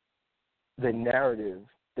of the narrative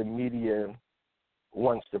the media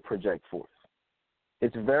wants to project forth.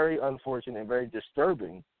 It's very unfortunate and very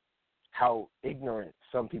disturbing how ignorant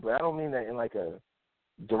some people, I don't mean that in like a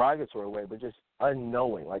derogatory way, but just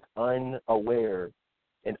unknowing, like unaware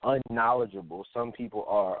and unknowledgeable some people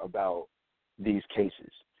are about these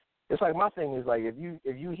cases. It's like my thing is like if you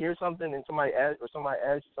hear something and somebody asks you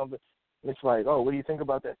something, it's like, oh, what do you think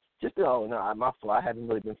about that? Just no, my fault. I haven't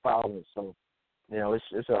really been following it, so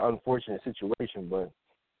it's an unfortunate situation, but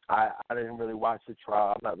I didn't really watch the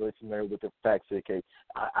trial. I'm not really familiar with the facts of the case.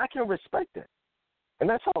 I can respect that, and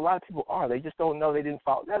that's how a lot of people are. They just don't know. They didn't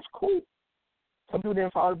follow. That's cool. Some people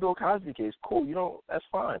didn't follow the Bill Cosby case. Cool. That's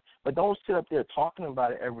fine. But don't sit up there talking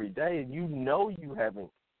about it every day, and you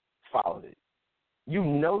haven't followed it. You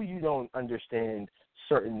don't understand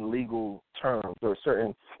certain legal terms or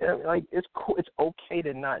certain, like, it's cool. It's okay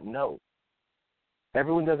to not know.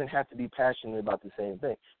 Everyone doesn't have to be passionate about the same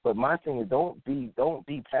thing. But my thing is, don't be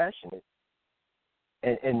passionate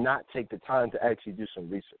and not take the time to actually do some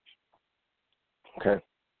research. Okay.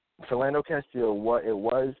 Philando Castille, it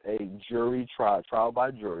was a jury trial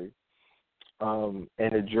by jury, and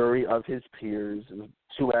a jury of his peers,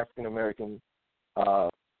 two African Americans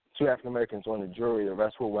on the jury. The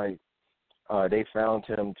rest were white. They found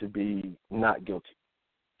him to be not guilty.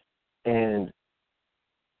 And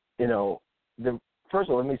first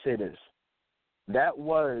of all, let me say this: that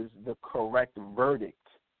was the correct verdict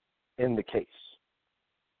in the case.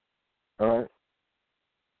 All right,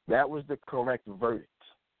 that was the correct verdict.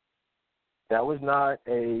 That was not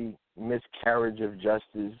a miscarriage of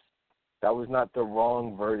justice. That was not the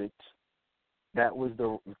wrong verdict. That was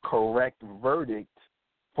the correct verdict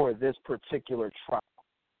for this particular trial.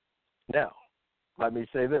 Now, let me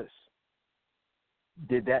say this.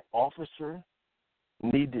 Did that officer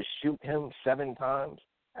need to shoot him 7 times?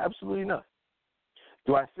 Absolutely not.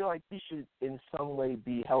 Do I feel like he should in some way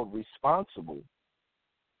be held responsible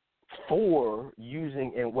for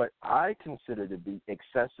using in what I consider to be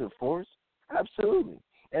excessive force? Absolutely.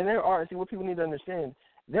 And what people need to understand,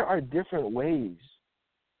 there are different ways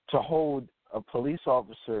to hold a police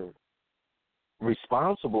officer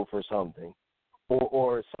responsible for something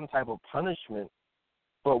or some type of punishment.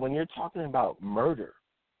 But when you're talking about murder,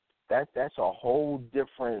 that's a whole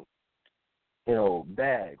different,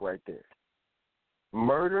 bag right there.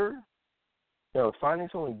 Murder, finding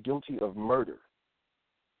someone guilty of murder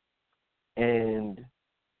and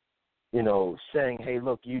saying, hey,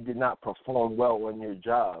 look, you did not perform well on your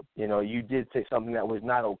job. You did say something that was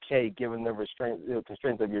not okay given the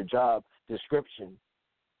constraints of your job description.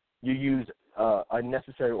 You used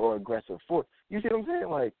unnecessary or aggressive force. You see what I'm saying?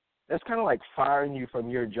 Like, that's kind of like firing you from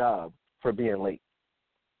your job for being late.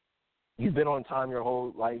 You've been on time your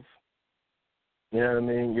whole life. You know what I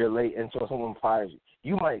mean? You're late, and so someone fires you.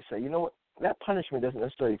 You might say, you know what? That punishment doesn't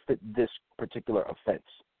necessarily fit this particular offense.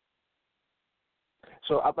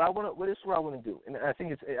 So, this is what I want to do, and I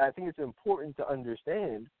think it's important to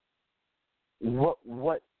understand what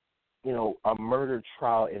a murder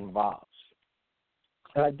trial involves.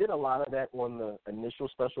 And I did a lot of that on the initial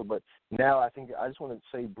special, but now I just want to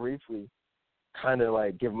say briefly, kind of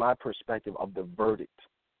like give my perspective of the verdict.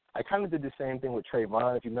 I kind of did the same thing with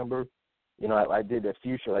Trayvon. If you remember, I did a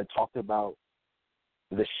few shows. I talked about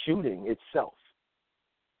the shooting itself,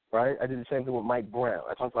 right? I did the same thing with Mike Brown.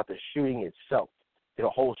 I talked about the shooting itself. Did a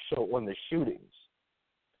whole show on the shootings.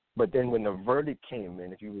 But then when the verdict came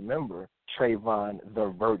in, if you remember, Trayvon,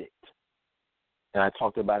 the verdict. And I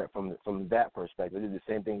talked about it from that perspective. I did the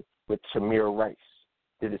same thing with Tamir Rice.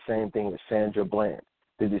 Did the same thing with Sandra Bland.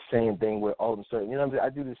 Did the same thing with Alden Certain. I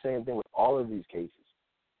do the same thing with all of these cases.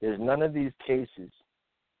 There's none of these cases,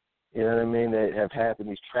 that have happened,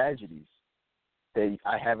 these tragedies, that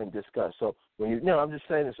I haven't discussed. So when I'm just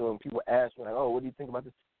saying this, so when people ask me, like, oh, what do you think about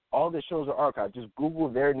this? All the shows are archived. Just Google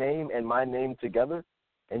their name and my name together,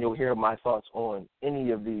 and you'll hear my thoughts on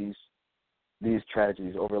any of these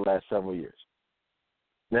tragedies over the last several years.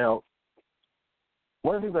 Now,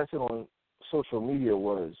 one of the things I said on social media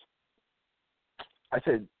was, I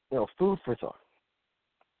said, food for thought.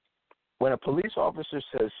 When a police officer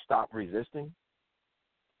says stop resisting,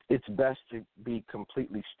 it's best to be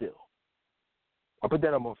completely still. I put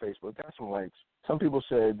that up on Facebook, got some likes. Some people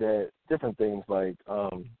said that different things like,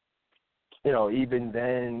 even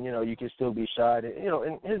then, you can still be shot.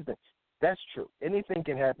 And here's the thing. That's true. Anything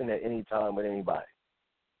can happen at any time with anybody.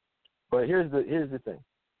 But here's the thing.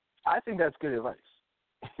 I think that's good advice.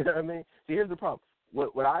 You know what I mean? See, here's the problem.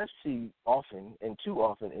 What I see often, and too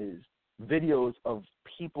often, is videos of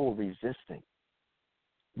people resisting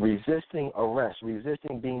arrest,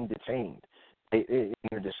 resisting being detained.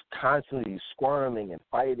 They're just constantly squirming and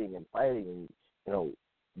fighting. And,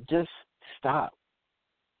 just stop.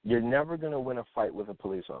 You're never going to win a fight with a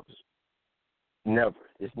police officer. Never.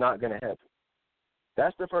 It's not going to happen.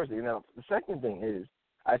 That's the first thing. Now, the second thing is,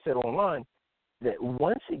 I said online that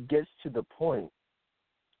once it gets to the point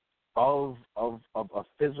of a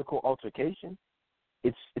physical altercation,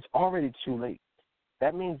 it's already too late.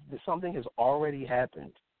 That means that something has already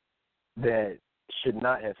happened that should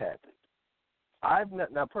not have happened. I'm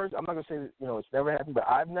not going to say that, it's never happened, but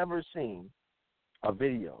I've never seen a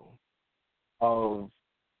video of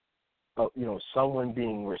someone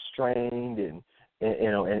being restrained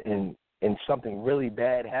and something really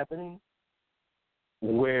bad happening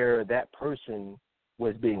where that person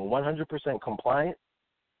was being 100% compliant,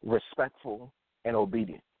 respectful, and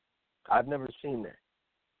obedient. I've never seen that.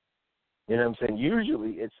 You know what I'm saying?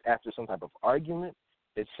 Usually it's after some type of argument.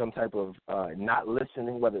 It's some type of not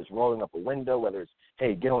listening, whether it's rolling up a window, whether it's,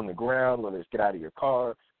 hey, get on the ground, whether it's get out of your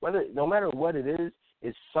car, no matter what it is,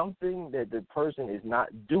 it's something that the person is not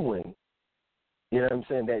doing. You know what I'm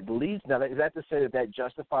saying? That leads, now, is that to say that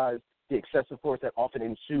justifies the excessive force that often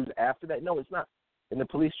ensues after that? No, it's not. And the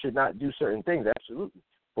police should not do certain things, absolutely.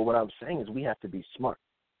 But what I'm saying is we have to be smart.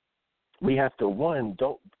 We have to, one,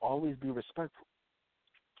 don't always be respectful.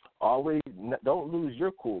 Always don't lose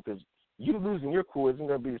your cool, because you losing your cool isn't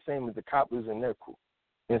going to be the same as the cop losing their cool.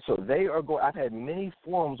 And so they are going, I've had many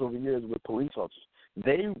forums over the years with police officers.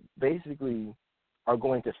 They basically are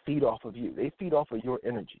going to feed off of you. They feed off of your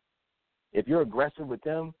energy. If you're aggressive with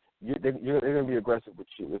them, they're going to be aggressive with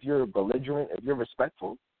you. If you're belligerent, if you're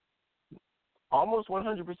respectful, almost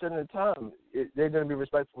 100% of the time, they're going to be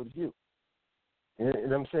respectful with you.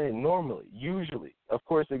 And I'm saying normally, usually, of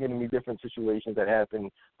course, there are going to be different situations that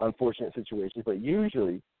happen, unfortunate situations, but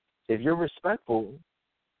usually, if you're respectful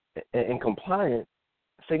and compliant,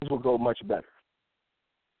 things will go much better.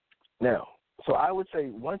 Now, so I would say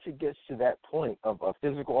once it gets to that point of a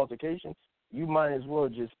physical altercation, you might as well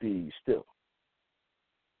just be still.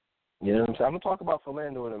 You know what I'm saying? I'm going to talk about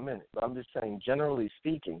Philando in a minute, but I'm just saying, generally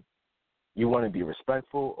speaking, you want to be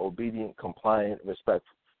respectful, obedient, compliant,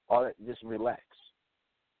 respectful. All that, just relax.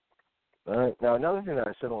 All right. Now, another thing that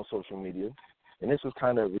I said on social media, and this was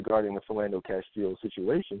kind of regarding the Philando Castille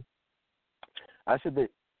situation, I said that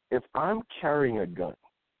if I'm carrying a gun,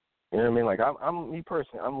 you know what I mean? Like I'm me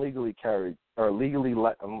personally, I'm legally carried or legally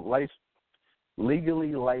licensed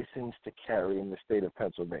to carry in the state of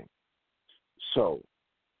Pennsylvania. So,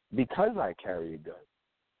 because I carry a gun,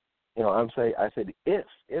 you know, I said if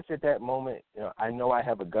at that moment, you know, I know I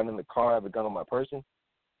have a gun in the car, I have a gun on my person.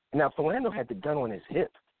 Now, Philando had the gun on his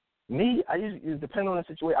hip. Me, I usually, depending on the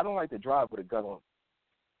situation, I don't like to drive with a gun on.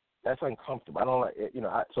 That's uncomfortable. I don't like it, you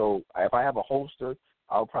know. So if I have a holster,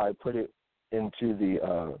 I'll probably put it into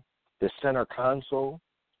the center console.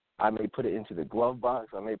 I may put it into the glove box.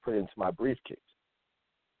 I may put it into my briefcase.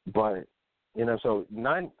 But you know, so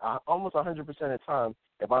almost 100% of the time,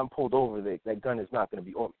 if I'm pulled over, that gun is not going to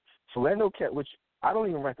be on me. Philando kept, which I don't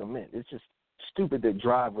even recommend. It's just stupid to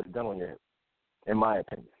drive with a gun on your hip, in my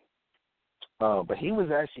opinion. But he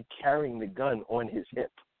was actually carrying the gun on his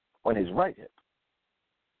hip, on his right hip.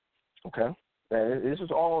 Okay? These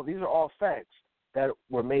are all facts that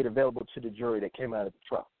were made available to the jury that came out of the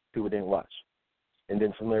trial. People didn't watch and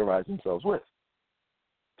didn't familiarize themselves with.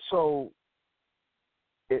 So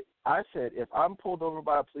I said, if I'm pulled over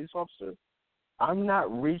by a police officer, I'm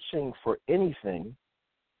not reaching for anything.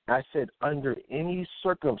 I said, under any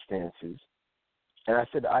circumstances, and I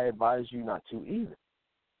said, I advise you not to either.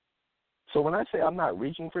 So when I say I'm not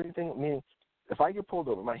reaching for anything, meaning if I get pulled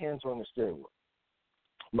over, my hands are on the steering wheel.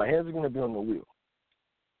 My hands are going to be on the wheel.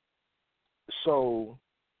 So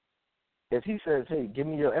if he says, hey, give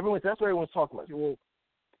me your, that's what everyone's talking about. Well,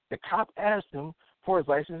 the cop asked him for his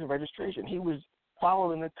license and registration. He was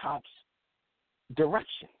following the cop's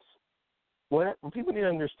directions. What people need to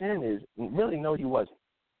understand is, really, no, he wasn't.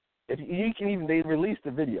 If you can even, they released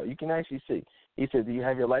the video. You can actually see. He said, do you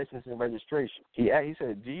have your license and registration? He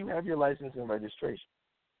said, do you have your license and registration?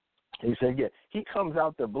 He said, yeah. He comes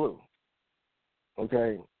out the blue.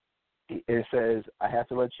 Okay? It says, I have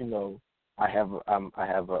to let you know I have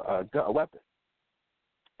a weapon.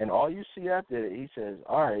 And all you see after it, he says,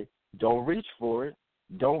 all right, don't reach for it.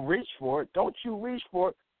 Don't reach for it. Don't you reach for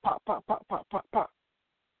it. Pop, pop, pop, pop, pop, pop.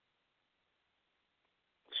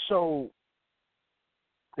 So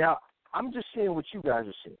now I'm just seeing what you guys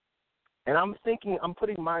are seeing. And I'm thinking, I'm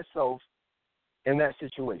putting myself in that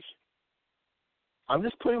situation. I'm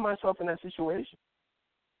just putting myself in that situation.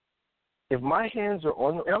 If my hands are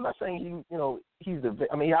on, and I'm not saying he's the victim.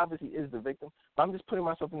 I mean, he obviously is the victim. But I'm just putting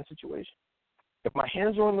myself in the situation. If my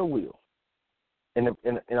hands are on the wheel, and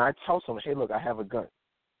I tell someone, hey, look, I have a gun.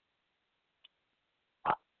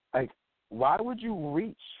 Why would you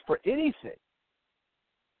reach for anything?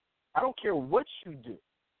 I don't care what you do.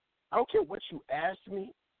 I don't care what you ask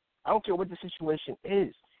me. I don't care what the situation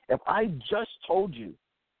is. If I just told you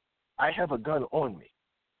I have a gun on me,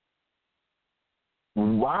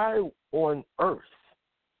 why on earth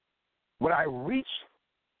would I reach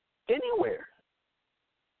anywhere?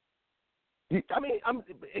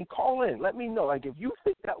 And call in. Let me know. Like, if you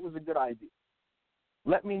think that was a good idea,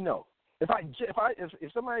 let me know. If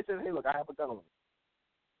somebody says, hey, look, I have a gun on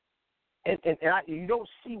me, and you don't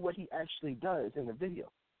see what he actually does in the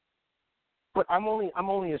video. But I'm only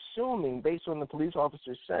assuming, based on the police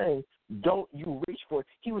officer saying, don't you reach for it.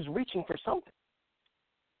 He was reaching for something.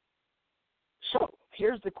 So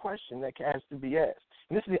here's the question that has to be asked.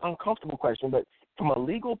 and this is the uncomfortable question, but from a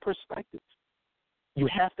legal perspective, you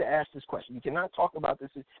have to ask this question. You cannot talk about this.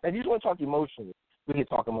 Now, if you just want to talk emotionally, we can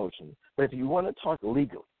talk emotionally. But if you want to talk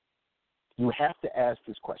legally, you have to ask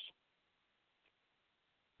this question.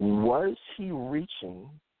 Was he reaching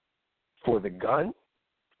for the gun,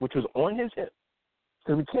 which was on his hip?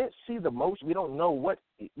 Because we can't see the motion. We don't know what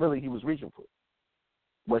really he was reaching for.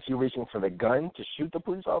 Was he reaching for the gun to shoot the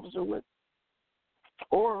police officer with?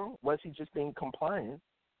 Or was he just being compliant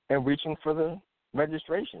and reaching for the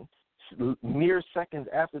registration mere seconds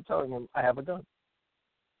after telling him, I have a gun?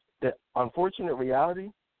 The unfortunate reality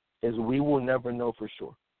is we will never know for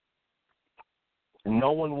sure.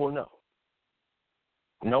 No one will know.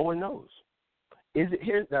 No one knows.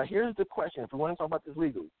 Here's the question. If we want to talk about this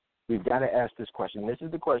legally, we've got to ask this question. This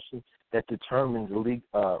is the question that determines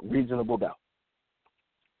reasonable doubt.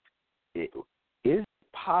 Is it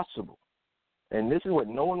possible, and this is what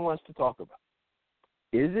no one wants to talk about,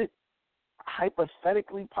 is it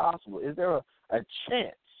hypothetically possible, is there a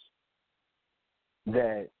chance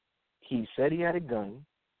that he said he had a gun?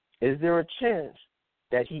 Is there a chance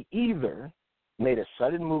that he either made a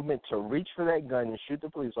sudden movement to reach for that gun and shoot the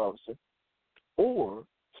police officer, or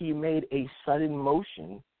he made a sudden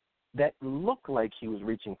motion that looked like he was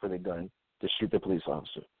reaching for the gun to shoot the police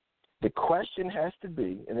officer? The question has to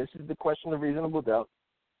be, and this is the question of reasonable doubt,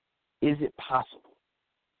 is it possible?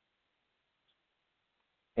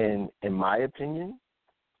 And in my opinion,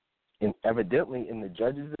 and evidently in the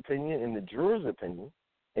judge's opinion, in the juror's opinion,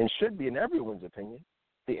 and should be in everyone's opinion,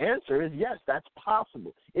 the answer is yes, that's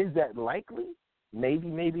possible. Is that likely? Maybe,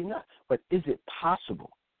 maybe not. But is it possible?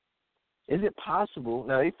 Is it possible?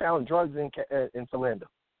 Now, they found drugs in Philando.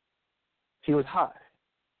 He was high.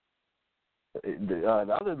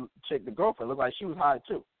 The other chick, the girlfriend, looked like she was high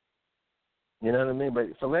too. You know what I mean?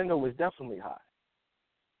 But Philando was definitely high.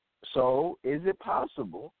 So is it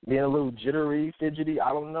possible, being a little jittery, fidgety,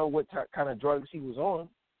 I don't know what kind of drugs he was on,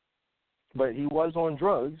 but he was on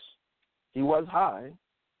drugs. He was high.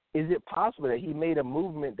 Is it possible that he made a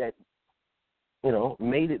movement that,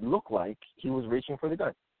 made it look like he was reaching for the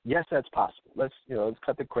gun? Yes, that's possible. Let's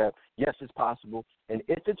cut the crap. Yes, it's possible. And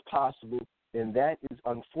if it's possible, then that is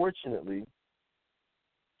unfortunate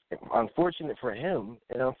for him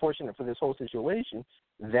and unfortunate for this whole situation.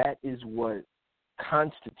 That is what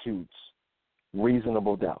constitutes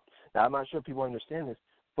reasonable doubt. Now, I'm not sure if people understand this,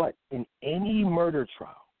 but in any murder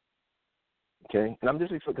trial, okay, and I'm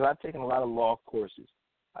just because I've taken a lot of law courses.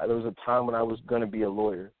 There was a time when I was going to be a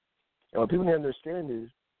lawyer. And what people need to understand is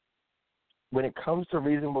when it comes to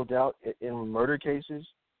reasonable doubt in murder cases,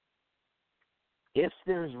 if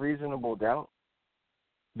there's reasonable doubt,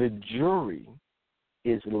 the jury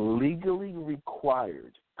is legally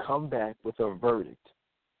required to come back with a verdict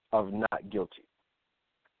of not guilty.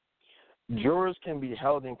 Jurors can be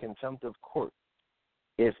held in contempt of court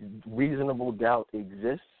if reasonable doubt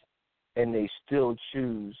exists and they still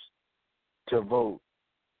choose to vote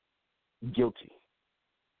guilty.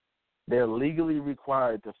 They're legally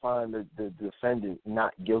required to find the defendant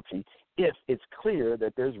not guilty if it's clear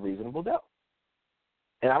that there's reasonable doubt.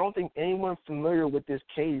 And I don't think anyone familiar with this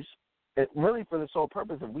case, really for the sole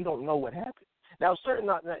purpose of we don't know what happened. Now,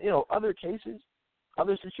 other cases,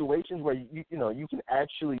 other situations where you can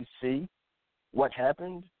actually see what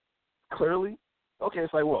happened clearly. Okay,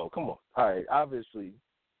 it's like, whoa, come on, all right, obviously,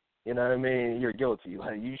 you know what I mean? You're guilty.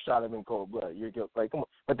 Like you shot him in cold blood. You're guilty. Like, come on,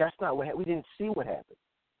 but that's not what we didn't see what happened.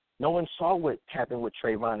 No one saw what happened with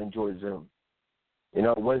Trayvon and George Zimmerman.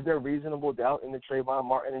 Was there reasonable doubt in the Trayvon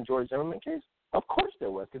Martin and George Zimmerman case? Of course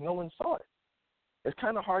there was, because no one saw it. It's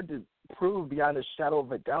kind of hard to prove beyond a shadow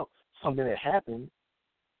of a doubt something that happened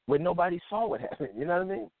when nobody saw what happened. You know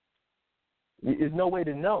what I mean? There's no way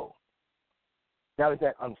to know. Now, is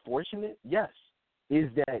that unfortunate? Yes. Is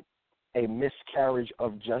that a miscarriage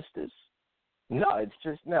of justice? No, it's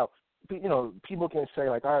just, now, people can say,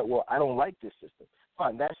 like, all right, well, I don't like this system.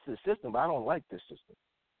 Fine, that's the system, but I don't like this system.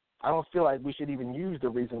 I don't feel like we should even use the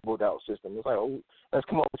reasonable doubt system. It's like, let's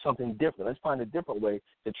come up with something different. Let's find a different way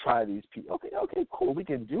to try these people. Okay, cool, we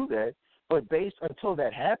can do that. But until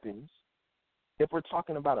that happens, if we're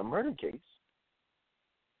talking about a murder case,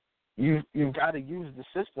 you've got to use the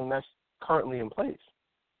system that's currently in place.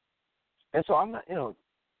 And so I'm not,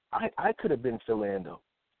 I could have been Philando.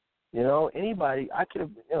 Anybody, I could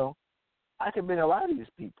have been a lot of these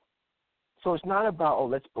people. So it's not about,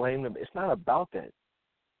 let's blame them. It's not about that.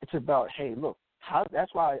 It's about, hey, look,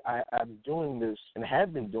 that's why I'm doing this and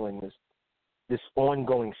have been doing this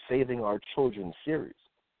ongoing Saving Our Children series,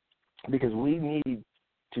 because we need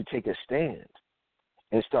to take a stand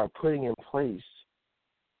and start putting in place,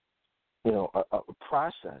 a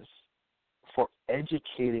process for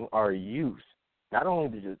educating our youth, not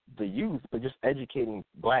only the youth, but just educating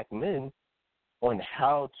black men on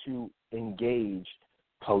how to engage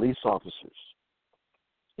police officers.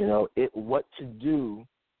 What to do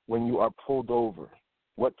when you are pulled over,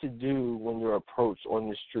 what to do when you're approached on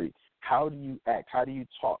the street. How do you act? How do you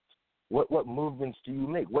talk? What movements do you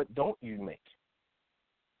make? What don't you make?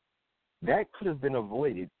 That could have been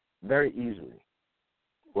avoided very easily.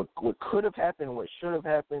 What could have happened, what should have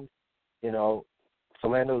happened,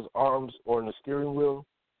 Philando's arms on the steering wheel.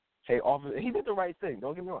 Hey, officer, he did the right thing.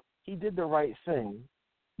 Don't get me wrong. He did the right thing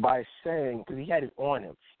by saying, because he had it on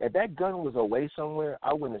him. If that gun was away somewhere,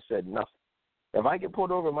 I wouldn't have said nothing. If I get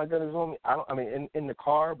pulled over and my gun is on me, in the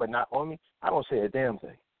car but not on me, I don't say a damn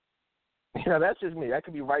thing. That's just me. That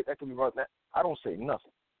could be right. That could be wrong. I don't say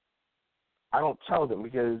nothing. I don't tell them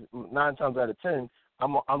because 9 times out of 10,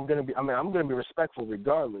 I'm gonna be respectful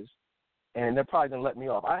regardless, and they're probably gonna let me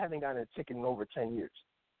off. I haven't gotten a ticket in over 10 years,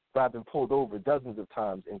 but I've been pulled over dozens of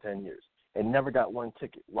times in 10 years and never got one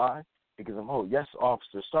ticket. Why? Because yes,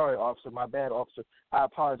 officer. Sorry, officer. My bad, officer. I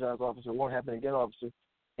apologize, officer. It won't happen again, officer.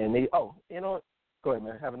 And they, you know what? Go ahead,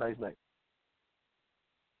 man. Have a nice night.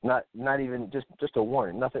 Not even just a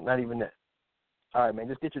warning. Nothing. Not even that. All right, man.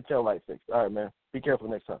 Just get your tail light fixed. All right, man. Be careful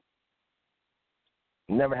next time.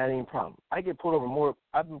 Never had any problem. I get pulled over more.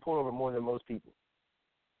 I've been pulled over more than most people.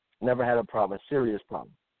 Never had a problem, a serious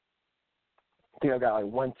problem. I think I got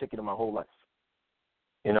like one ticket in my whole life,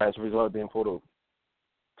 as a result of being pulled over.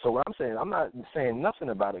 So what I'm saying, I'm not saying nothing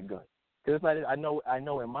about a gun. Because it's not. I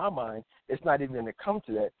know in my mind it's not even going to come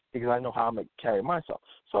to that because I know how I'm going to carry myself.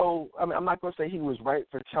 So I'm not going to say he was right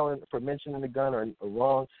for mentioning the gun or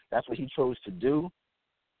wrong. That's what he chose to do.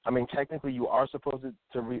 Technically you are supposed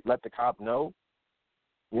to let the cop know.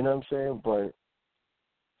 You know what I'm saying? But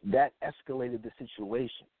that escalated the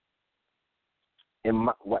situation. And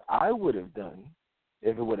what I would have done,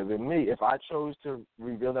 if it would have been me, if I chose to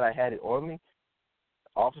reveal that I had it on me,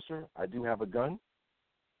 officer, I do have a gun.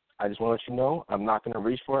 I just want to let you know I'm not going to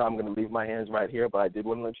reach for it. I'm going to leave my hands right here, but I did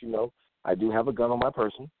want to let you know I do have a gun on my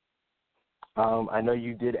person. I know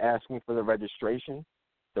you did ask me for the registration.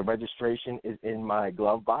 The registration is in my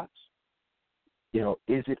glove box.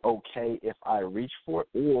 Is it okay if I reach for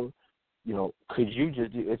it? Or, could you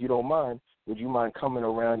just, if you don't mind, would you mind coming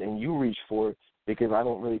around and you reach for it? Because I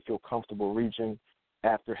don't really feel comfortable reaching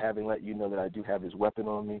after having let you know that I do have this weapon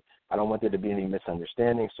on me. I don't want there to be any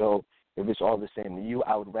misunderstanding. So if it's all the same to you,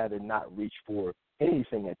 I would rather not reach for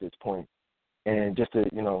anything at this point and just to,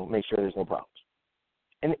 make sure there's no problems.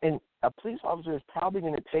 And a police officer is probably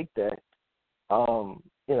going to take that,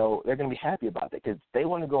 they're going to be happy about that because they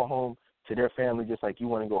want to go home to their family just like you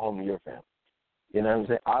want to go home to your family. You know what I'm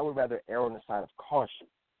saying? I would rather err on the side of caution.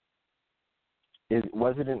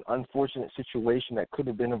 Was it an unfortunate situation that could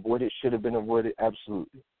have been avoided, should have been avoided?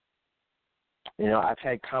 Absolutely. I've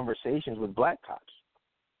had conversations with black cops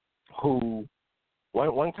who,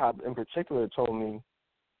 one cop in particular told me,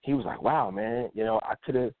 he was like, wow, man, I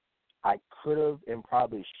could have and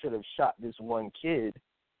probably should have shot this one kid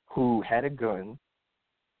who had a gun.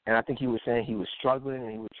 And I think he was saying he was struggling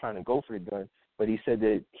and he was trying to go for the gun, but he said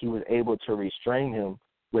that he was able to restrain him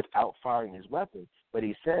without firing his weapon. But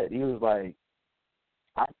he was like,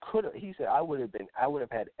 I would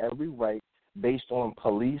have had every right based on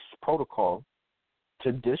police protocol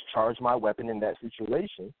to discharge my weapon in that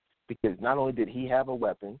situation because not only did he have a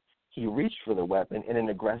weapon, he reached for the weapon in an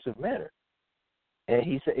aggressive manner. And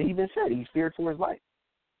he even said he feared for his life.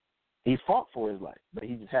 He fought for his life, but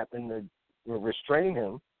he just happened to restrain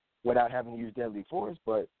him without having to use deadly force,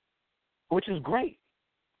 which is great.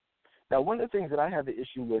 Now, one of the things that I have the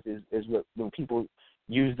issue with is when people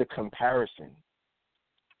use the comparison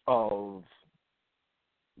of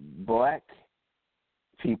black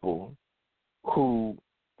people who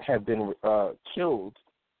have been killed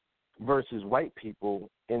versus white people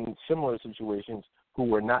in similar situations who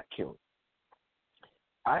were not killed.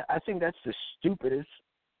 I think that's the stupidest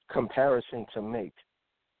comparison to make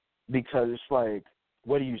because it's like,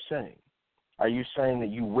 what are you saying? Are you saying that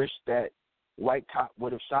you wish that white cop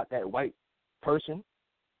would have shot that white person?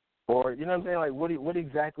 Or, you know what I'm saying? Like, what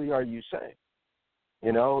exactly are you saying?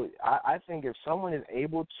 I think if someone is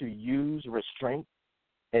able to use restraint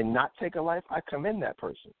and not take a life, I commend that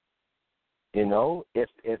person.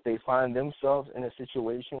 If they find themselves in a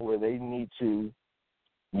situation where they need to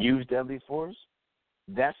use deadly force,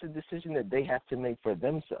 that's a decision that they have to make for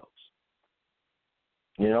themselves.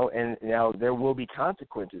 And now there will be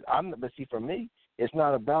consequences. But see, for me, it's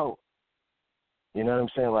not about, you know what I'm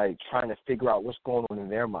saying, like trying to figure out what's going on in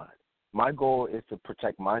their mind. My goal is to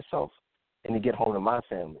protect myself and to get home to my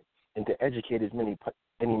family and to educate as many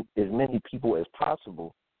as many people as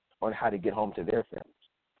possible on how to get home to their families.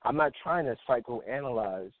 I'm not trying to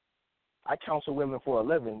psychoanalyze. I counsel women for a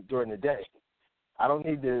living during the day. I don't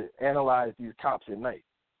need to analyze these cops at night.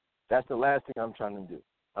 That's the last thing I'm trying to do.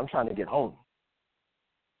 I'm trying to get home.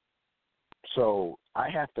 So I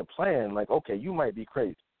have to plan, like, okay, you might be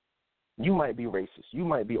crazy. You might be racist. You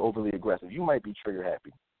might be overly aggressive. You might be trigger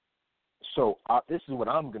happy. So this is what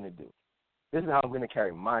I'm going to do. This is how I'm going to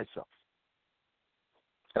carry myself.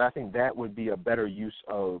 And I think that would be a better use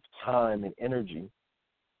of time and energy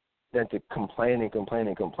than to complain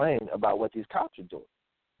about what these cops are doing.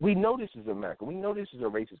 We know this is America. We know this is a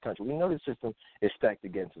racist country. We know the system is stacked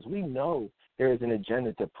against us. We know there is an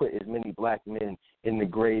agenda to put as many black men in the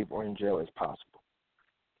grave or in jail as possible.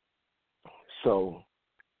 So,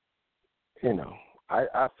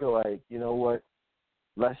 I feel like, you know what?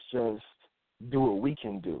 Let's just do what we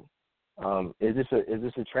can do. Is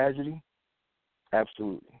this a tragedy?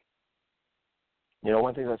 Absolutely.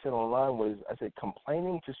 One thing I said online was, I said,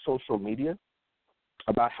 complaining to social media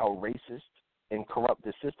about how racist and corrupt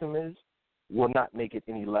the system is will not make it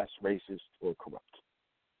any less racist or corrupt.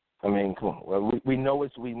 I mean, come on. Well, we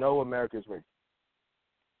know America's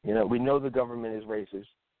racist. We know the government is racist,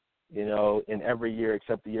 in every year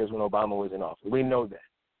except the years when Obama was in office. We know that.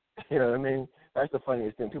 You know what I mean? That's the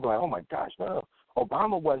funniest thing. People are like, oh, my gosh, no,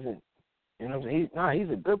 Obama wasn't, he's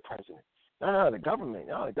a good president. No, the government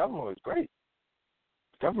was great.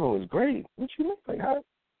 The government was great. What you mean? Like, how?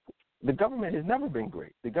 The government has never been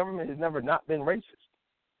great. The government has never not been racist.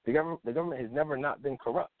 The government has never not been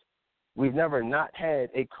corrupt. We've never not had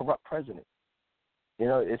a corrupt president.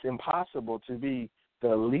 It's impossible to be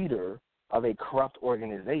the leader of a corrupt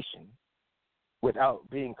organization without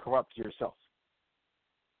being corrupt yourself.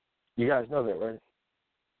 You guys know that, right?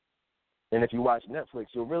 And if you watch Netflix,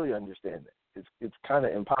 you'll really understand that. It's kind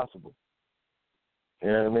of impossible. You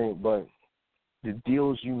know what I mean? But the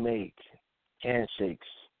deals you make, handshakes,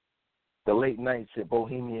 the late nights at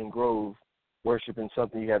Bohemian Grove worshiping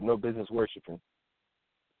something you have no business worshiping,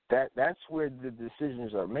 that's where the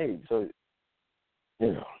decisions are made. So,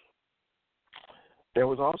 there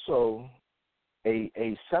was also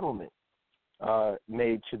a settlement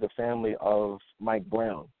made to the family of Mike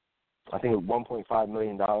Brown. I think it was $1.5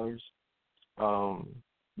 million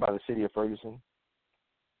by the city of Ferguson.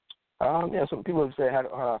 Some people have said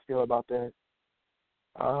how I feel about that.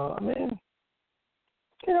 I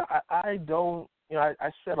don't, I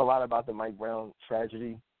said a lot about the Mike Brown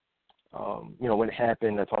tragedy. When it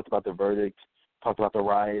happened, I talked about the verdict, talked about the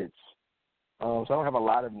riots. So I don't have a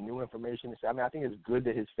lot of new information to say. I think it's good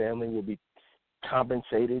that his family will be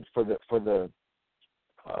compensated for the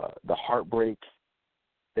heartbreak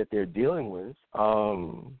that they're dealing with.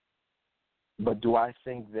 But do I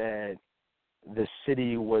think that the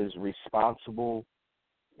city was responsible,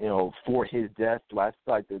 for his death? Do I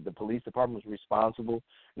feel like the police department was responsible?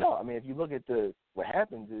 No. I mean, if you look at what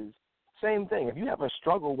happens is same thing. If you have a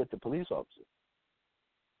struggle with the police officer,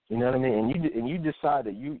 you know what I mean, and you decide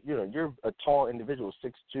that you're a tall individual,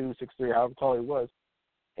 6'2", 6'3", however tall he was,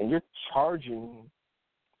 and you're charging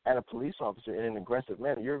at a police officer in an aggressive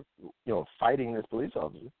manner, you're fighting this police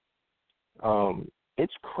officer.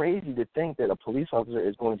 It's crazy to think that a police officer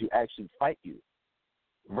is going to actually fight you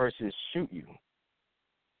versus shoot you.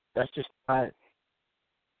 That's just not,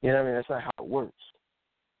 that's not how it works.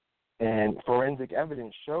 And forensic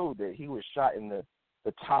evidence showed that he was shot in the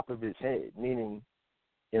top of his head, meaning,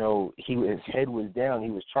 his head was down, he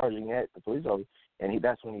was charging at the police officer, and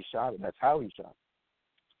that's when he shot him. That's how he shot him.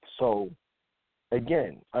 So,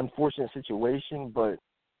 again, unfortunate situation, but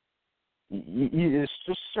there's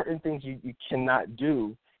just certain things you cannot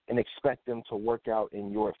do and expect them to work out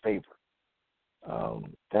in your favor.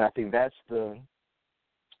 And I think that's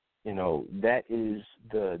that is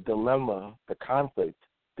the dilemma, the conflict,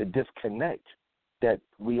 the disconnect that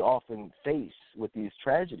we often face with these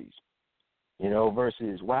tragedies.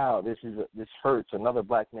 Versus, wow, this hurts, another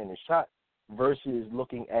black man is shot, versus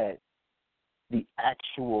looking at the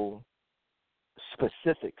actual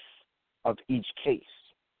specifics of each case.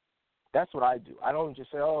 That's what I do. I don't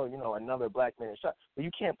just say, another black man is shot. But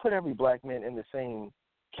you can't put every black man in the same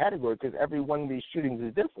category because every one of these shootings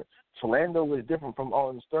is different. Philando was different from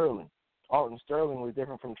Alton Sterling. Alton Sterling was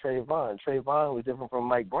different from Trayvon. Trayvon was different from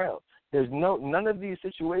Mike Brown. None of these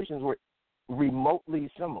situations were remotely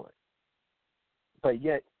similar. But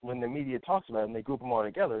yet, when the media talks about them, they group them all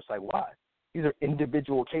together. It's like, why? These are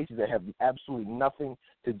individual cases that have absolutely nothing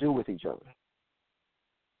to do with each other.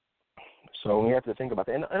 So we have to think about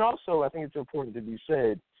that. And also, I think it's important to be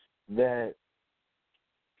said that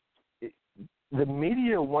the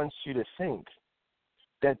media wants you to think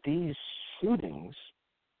that these shootings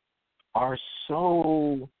are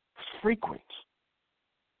so frequent,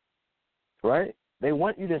 right? They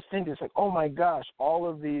want you to think it's like, oh my gosh, all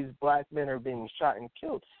of these black men are being shot and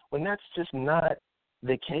killed, when that's just not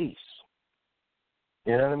the case.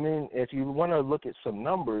 You know what I mean? If you want to look at some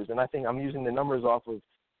numbers, and I think I'm using the numbers off of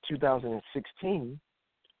 2016,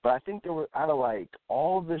 but I think there were, out of like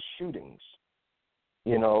all the shootings,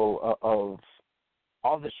 you know, of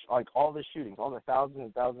all the all the shootings, all the thousands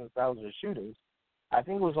and thousands and thousands of shootings, I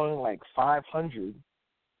think it was only like 500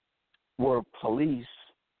 were police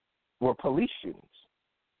shootings.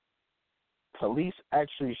 Police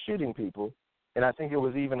actually shooting people, and I think it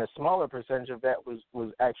was even a smaller percentage of that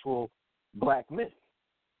was actual black men.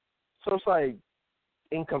 So it's like,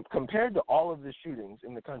 compared to all of the shootings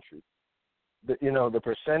in the country, the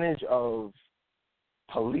percentage of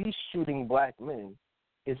police shooting black men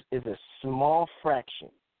is a small fraction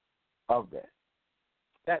of that.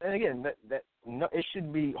 And again, that no, it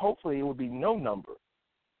should be, hopefully it would be no number,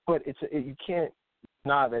 but you can't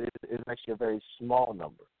deny that it's actually a very small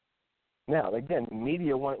number. Now, again,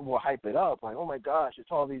 media will hype it up like, oh my gosh, it's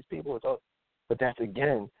all these people, but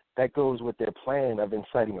that goes with their plan of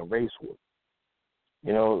inciting a race war.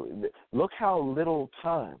 You know, look how little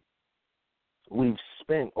time we've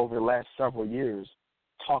spent over the last several years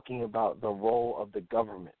talking about the role of the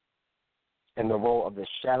government and the role of the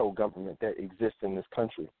shadow government that exists in this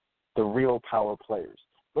country, the real power players.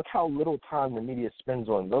 Look how little time the media spends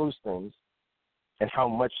on those things and how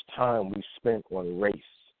much time we've spent on race.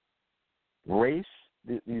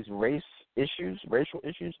 These racial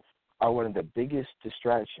issues are one of the biggest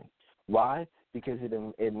distractions. Why? Because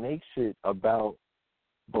it makes it about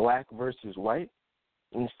black versus white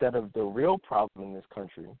instead of the real problem in this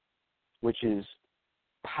country, which is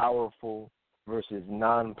powerful versus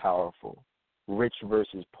non-powerful, rich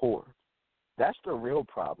versus poor. That's the real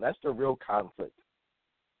problem. That's the real conflict.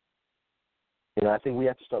 You know, I think we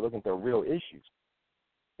have to start looking at the real issues.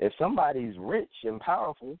 If somebody's rich and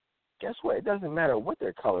powerful, guess what? It doesn't matter what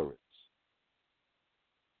their color is.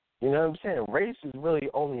 You know what I'm saying? Race is really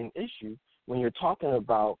only an issue when you're talking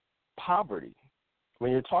about poverty,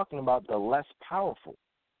 when you're talking about the less powerful.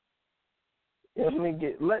 You know what I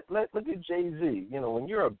mean? Look at Jay-Z. You know, when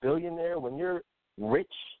you're a billionaire, when you're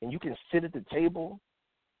rich and you can sit at the table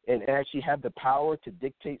and actually have the power to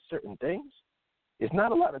dictate certain things, it's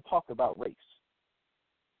not a lot of talk about race.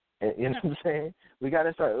 And, you know what I'm saying? We got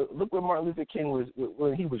to start. Look where Martin Luther King was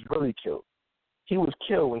when he was really killed. He was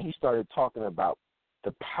killed when he started talking about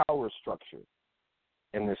the power structure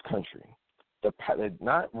in this country,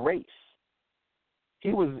 not race.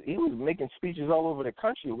 He was making speeches all over the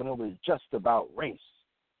country when it was just about race.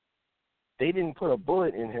 They didn't put a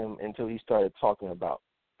bullet in him until he started talking about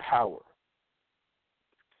power.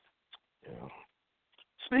 You know.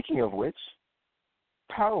 Speaking of which,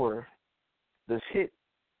 Power, this hit,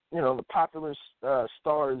 you know, the popular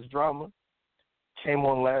Stars drama, came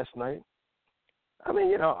on last night. I mean,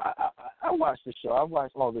 you know, I watched the show. I've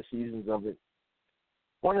watched all the seasons of it.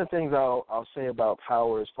 One of the things I'll say about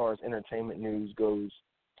Power as far as entertainment news goes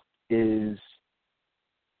is,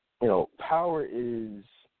 you know, Power is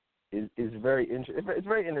very it's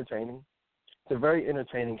very entertaining. It's a very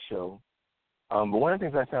entertaining show. But one of the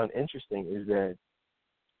things I found interesting is that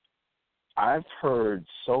I've heard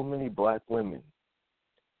so many black women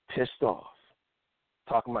pissed off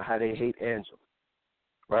talking about how they hate Angela,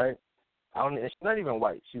 right? She's not even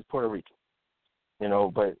white. She's Puerto Rican, you know,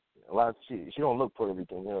 but she don't look Puerto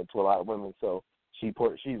Rican, you know, to a lot of women. So she's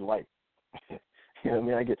white. You know what I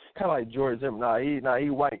mean? I get kind of like George Zimmerman. He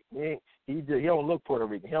white. He don't look Puerto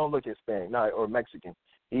Rican. He don't look Hispanic, or Mexican.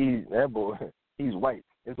 That boy, he's white.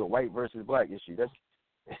 It's a white versus black issue. That's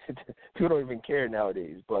people don't even care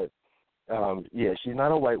nowadays. But yeah, she's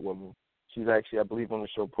not a white woman. She's actually, I believe, on the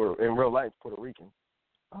show in real life Puerto Rican.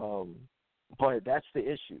 But that's the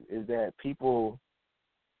issue, is that people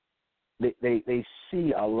they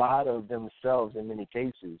see a lot of themselves in many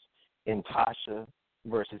cases in Tasha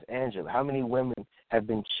versus Angela. How many women have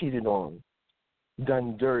been cheated on,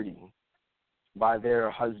 done dirty by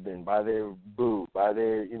their husband, by their boo, by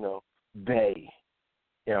their, you know, bae,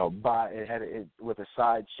 you know, with a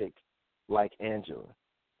side chick like Angela,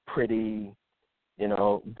 pretty, you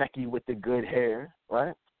know, Becky with the good hair,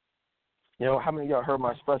 right? You know, how many of y'all heard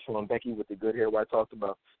my special on Becky with the good hair where I talked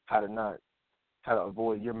about how to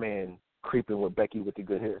avoid your man creeping with Becky with the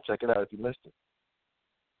good hair? Check it out if you missed it.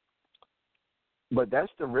 But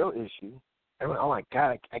that's the real issue. Oh my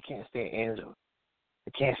God, I can't stand Angela.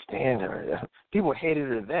 I can't stand her. People hated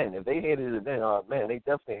her then. If they hated her then, oh man, they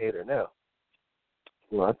definitely hate her now.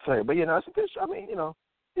 You know, I tell you. But you know, it's a good show. I mean, you know,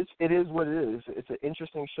 it is what it is. It's an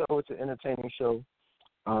interesting show. It's an entertaining show.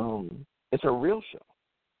 It's a real show.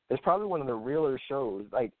 It's probably one of the realer shows.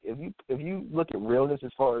 Like if you look at realness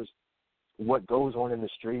as far as what goes on in the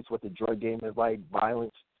streets, what the drug game is like,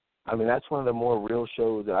 violence. I mean, that's one of the more real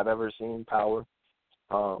shows that I've ever seen. Power.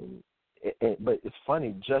 But it's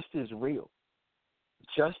funny, just as real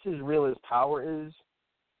as Power is,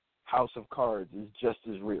 House of Cards is just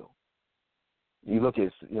as real. You look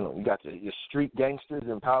at, you got your street gangsters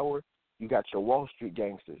in Power, you got your Wall Street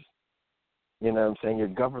gangsters, you know what I'm saying, your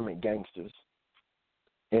government gangsters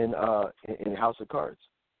in House of Cards.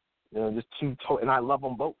 Just and I love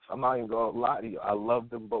them both. I'm not even going to lie to you. I love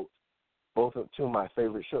them both. Both are two of my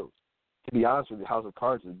favorite shows. To be honest with you, House of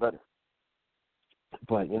Cards is better.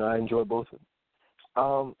 But, I enjoy both of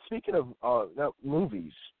them. Speaking of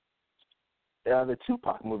movies, the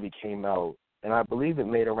Tupac movie came out, and I believe it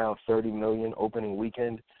made around $30 million opening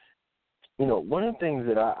weekend. One of the things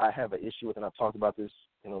that I have an issue with, and I've talked about this,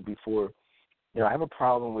 before, I have a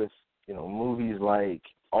problem with, movies like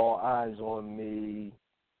All Eyes on Me,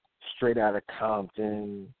 Straight Outta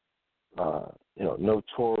Compton,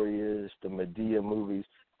 Notorious, the Medea movies.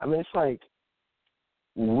 I mean, it's like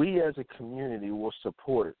we as a community will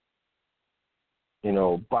support,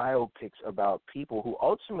 biopics about people who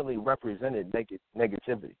ultimately represented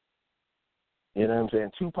negativity. You know what I'm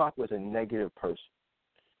saying? Tupac was a negative person.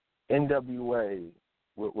 NWA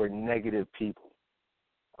were negative people.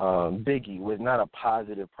 Biggie was not a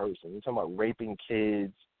positive person. You're talking about raping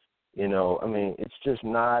kids. It's just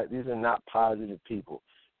not, these are not positive people.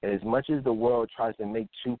 And as much as the world tries to make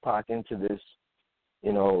Tupac into this,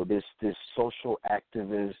 this social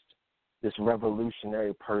activist, this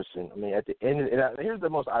revolutionary person, at the end, here's the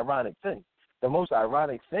most ironic thing. The most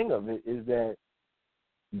ironic thing of it is that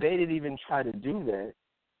they didn't even try to do that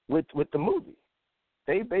with the movie.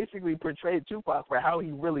 They basically portrayed Tupac for how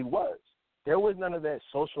he really was. There was none of that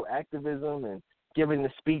social activism and giving the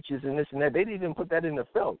speeches and this and that. They didn't even put that in the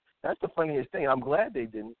film. That's the funniest thing. I'm glad they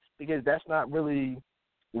didn't, because that's not really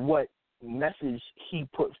what message he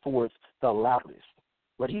put forth the loudest.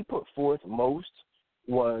 What he put forth most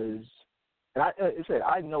was, and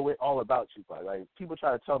I know it all about Tupac. Like, people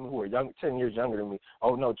try to tell me who are 10 years younger than me,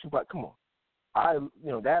 oh no, Tupac, come on.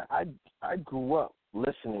 I grew up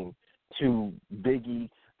listening to Biggie.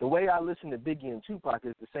 The way I listen to Biggie and Tupac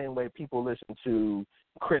is the same way people listen to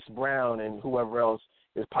Chris Brown and whoever else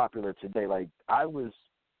is popular today. Like, I was,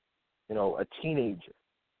 a teenager,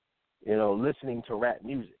 listening to rap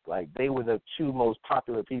music. Like, they were the two most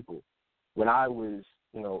popular people when I was,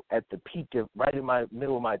 at the peak of, right in my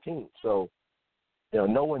middle of my teens. So,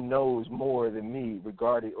 no one knows more than me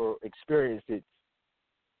regarding or experienced it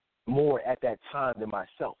more at that time than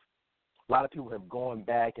myself. A lot of people have gone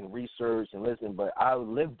back and researched and listened, but I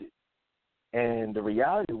lived it. And the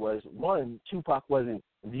reality was, one, Tupac wasn't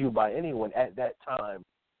viewed by anyone at that time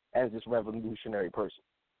as this revolutionary person.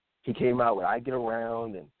 He came out with I Get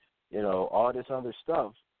Around and, all this other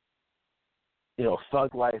stuff,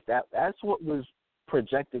 Thug Life. That's what was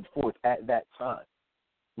projected forth at that time.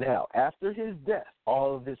 Now, after his death,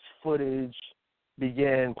 all of this footage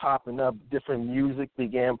began popping up, different music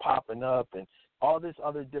began popping up, and all this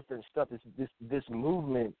other different stuff. This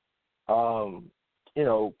movement,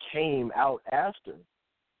 came out after.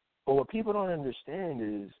 But what people don't understand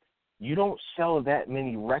is you don't sell that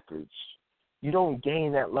many records. You don't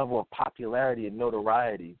gain that level of popularity and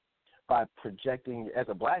notoriety by projecting, as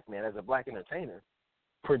a black man, as a black entertainer,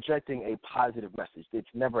 projecting a positive message. It's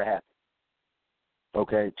never happened.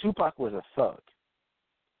 Okay? Tupac was a thug.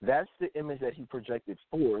 That's the image that he projected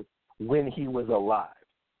forth when he was alive.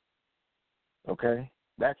 Okay?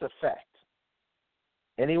 That's a fact.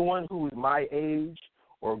 Anyone who is my age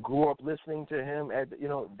or grew up listening to him,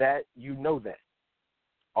 that.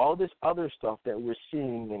 All this other stuff that we're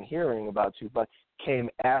seeing and hearing about Tupac came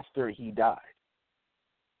after he died.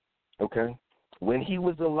 Okay? When he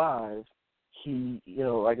was alive, he,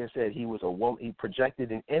 like I said, he was a woman. He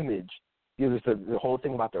projected an image. It was the whole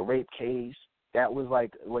thing about the rape case. That was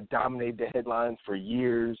like what dominated the headlines for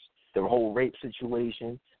years. The whole rape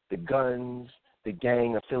situation, the guns, the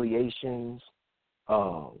gang affiliations.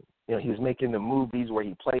 He was making the movies where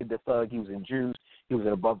he played the thug. He was in Juice. He was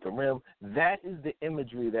in Above the Rim. That is the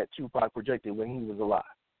imagery that Tupac projected when he was alive.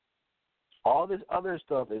 All this other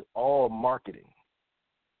stuff is all marketing.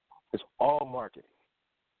 It's all marketing.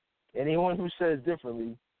 Anyone who says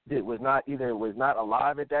differently was not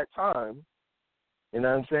alive at that time, you know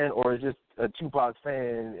what I'm saying, or is just a Tupac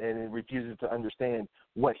fan and refuses to understand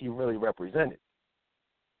what he really represented.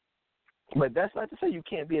 But that's not to say you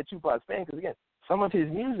can't be a Tupac fan, because, again, some of his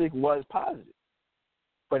music was positive.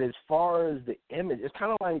 But as far as the image, it's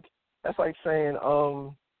kind of like, that's like saying,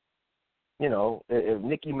 if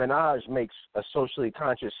Nicki Minaj makes a socially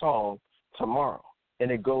conscious song tomorrow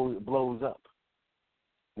and it blows up,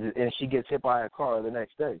 and she gets hit by a car the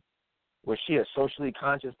next day, was she a socially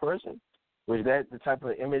conscious person? Was that the type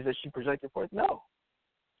of image that she projected forth? No.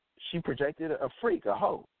 She projected a freak, a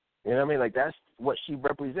hoe. You know what I mean? Like, that's what she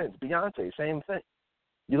represents. Beyonce, same thing.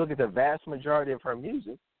 You look at the vast majority of her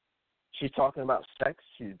music, she's talking about sex,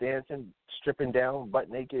 she's dancing, stripping down, butt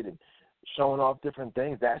naked, and showing off different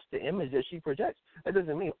things. That's the image that she projects. That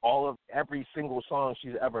doesn't mean every single song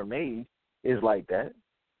she's ever made is like that.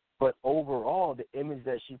 But overall, the image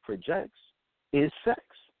that she projects is sex.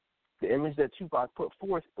 The image that Tupac put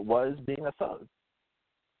forth was being a thug.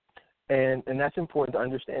 And that's important to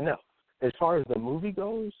understand. Now, as far as the movie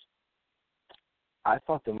goes, I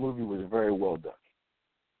thought the movie was very well done.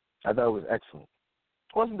 I thought it was excellent.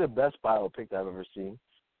 It wasn't the best biopic I've ever seen,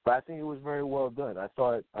 but I think it was very well done. I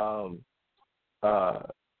thought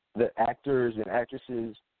the actors and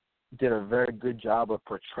actresses did a very good job of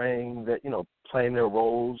portraying that, playing their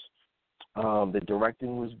roles. The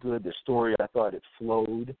directing was good. The story, I thought it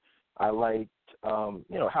flowed. I liked,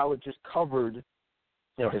 how it just covered,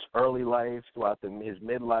 his early life throughout his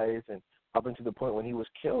midlife and up until the point when he was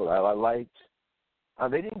killed. I liked.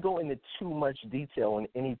 They didn't go into too much detail in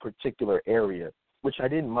any particular area, which I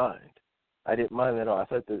didn't mind. I didn't mind at all.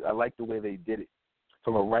 I liked the way they did it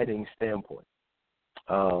from a writing standpoint.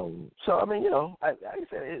 So I mean, like I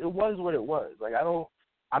said, it was what it was. Like,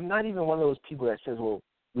 I'm not even one of those people that says, well,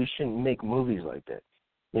 we shouldn't make movies like that.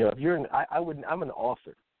 If you're I'm an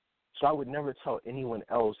author, so I would never tell anyone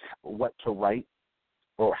else what to write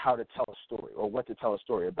or how to tell a story or what to tell a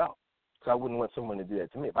story about, because I wouldn't want someone to do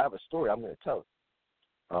that to me. If I have a story, I'm going to tell it.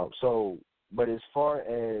 But as far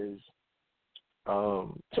as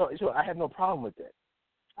so I have no problem with that.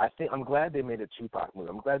 I'm glad they made a Tupac movie.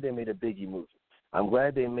 I'm glad they made a Biggie movie. I'm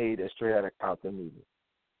glad they made a Straight Outta Compton movie.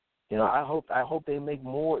 I hope they make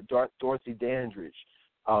more Dorothy Dandridge,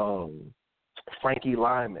 Frankie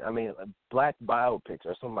Lyman. I mean, black biopics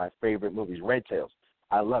are some of my favorite movies. Red Tails,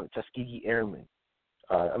 I love it. Tuskegee Airmen.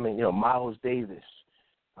 Miles Davis.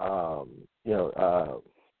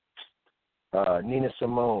 Nina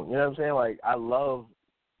Simone. You know what I'm saying? Like, I love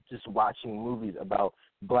just watching movies about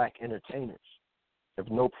black entertainers. I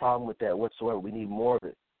have no problem with that whatsoever. We need more of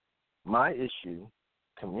it. My issue,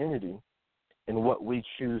 community, and what we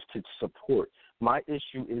choose to support. My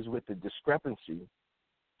issue is with the discrepancy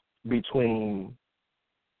between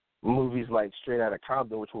movies like Straight Outta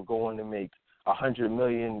Compton, which will go on to make 100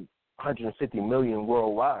 million, 150 million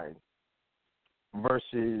worldwide,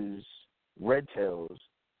 versus Red Tails,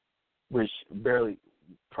 which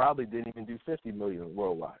probably didn't even do 50 million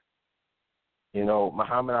worldwide.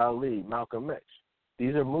 Muhammad Ali, Malcolm X.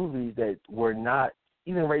 These are movies that were not,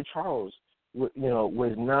 even Ray Charles, these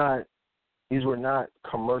were not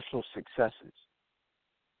commercial successes.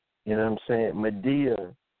 You know what I'm saying?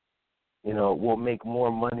 Medea, will make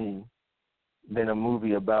more money than a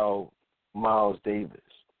movie about Miles Davis.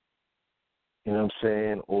 You know what I'm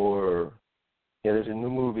saying? Or, there's a new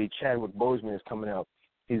movie, Chadwick Boseman, is coming out.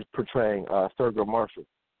 He's portraying Thurgood Marshall.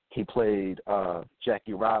 He played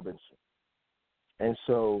Jackie Robinson. And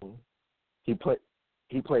so he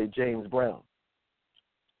played James Brown.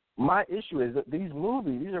 My issue is that these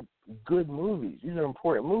are good movies. These are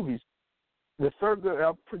important movies.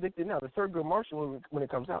 I'll predict it now, the Thurgood Marshall movie, when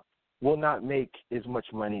it comes out, will not make as much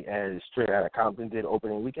money as Straight Outta Compton did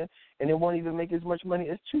opening weekend, and it won't even make as much money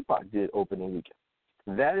as Tupac did opening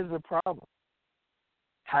weekend. That is a problem.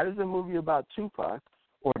 How does a movie about Tupac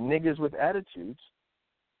or niggas with attitudes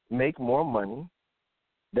make more money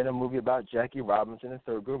than a movie about Jackie Robinson and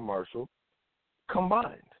Thurgood Marshall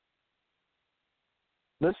combined?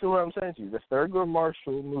 Listen to what I'm saying to you. The Thurgood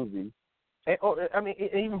Marshall movie, and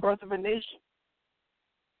even Birth of a Nation.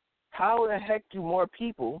 How the heck do more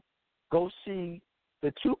people go see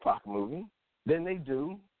the Tupac movie than they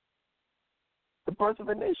do the Birth of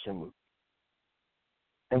a Nation movie?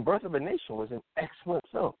 And Birth of a Nation was an excellent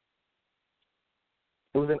film.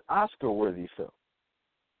 It was an Oscar-worthy film.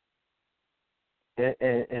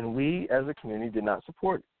 And we, as a community, did not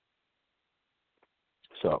support it.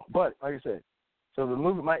 So, but, like I said, so the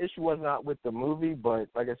movie, my issue was not with the movie, but,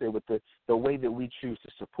 like I said, with the way that we choose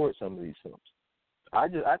to support some of these films. I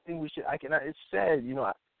think we should, it's sad,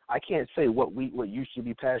 I can't say what you should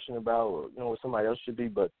be passionate about or, what somebody else should be,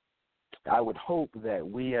 but I would hope that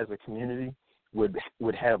we as a community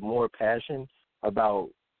would have more passion about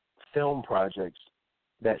film projects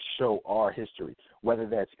that show our history, whether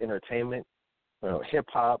that's entertainment,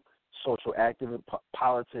 hip-hop, social activism,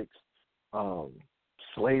 politics,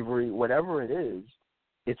 slavery, whatever it is,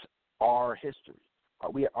 it's our history.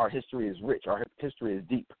 our history is rich. Our history is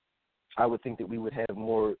deep. I would think that we would have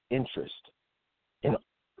more interest in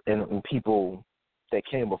people that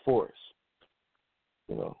came before us.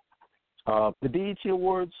 You know, the BET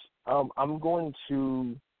Awards. I'm going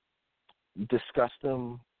to discuss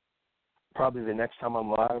them probably the next time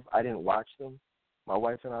I'm live. I didn't watch them. My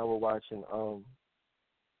wife and I were watching. I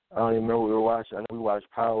don't even remember what we were watching. I know we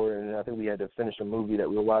watched Power, and I think we had to finish a movie that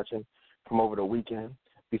we were watching from over the weekend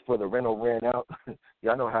before the rental ran out.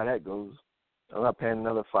 Y'all know how that goes. I'm not paying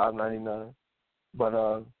another $5.99. But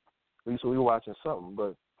we were watching something.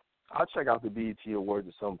 But I'll check out the BET Awards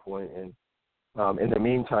at some point. And in the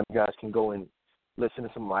meantime, you guys can go and listen to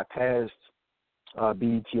some of my past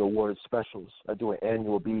BET Awards specials. I do an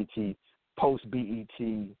annual BET,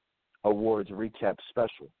 post-BET Awards recap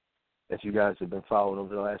special that you guys have been following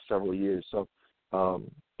over the last several years. So, so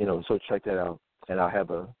check that out. And I'll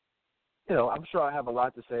have I'm sure I have a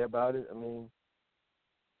lot to say about it. I mean,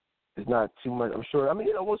 it's not too much. I'm sure. I mean,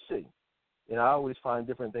 we'll see. I always find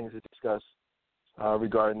different things to discuss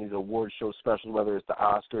regarding these award show specials, whether it's the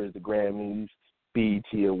Oscars, the Grammys,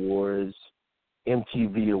 BET Awards,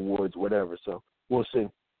 MTV Awards, whatever. So we'll see.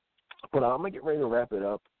 But I'm going to get ready to wrap it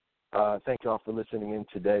up. Thank y'all for listening in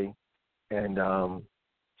today. And,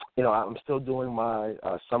 I'm still doing my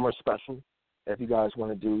summer special. If you guys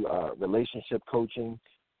want to do relationship coaching,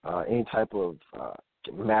 any type of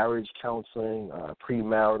marriage counseling,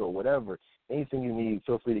 premarital, whatever, anything you need,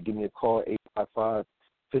 feel free to give me a call,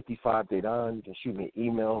 855-55-DEDAN. You can shoot me an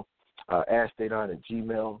email,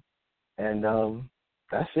 askdedan@gmail. And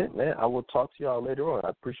that's it, man. I will talk to y'all later on. I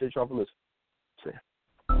appreciate y'all for listening. See ya.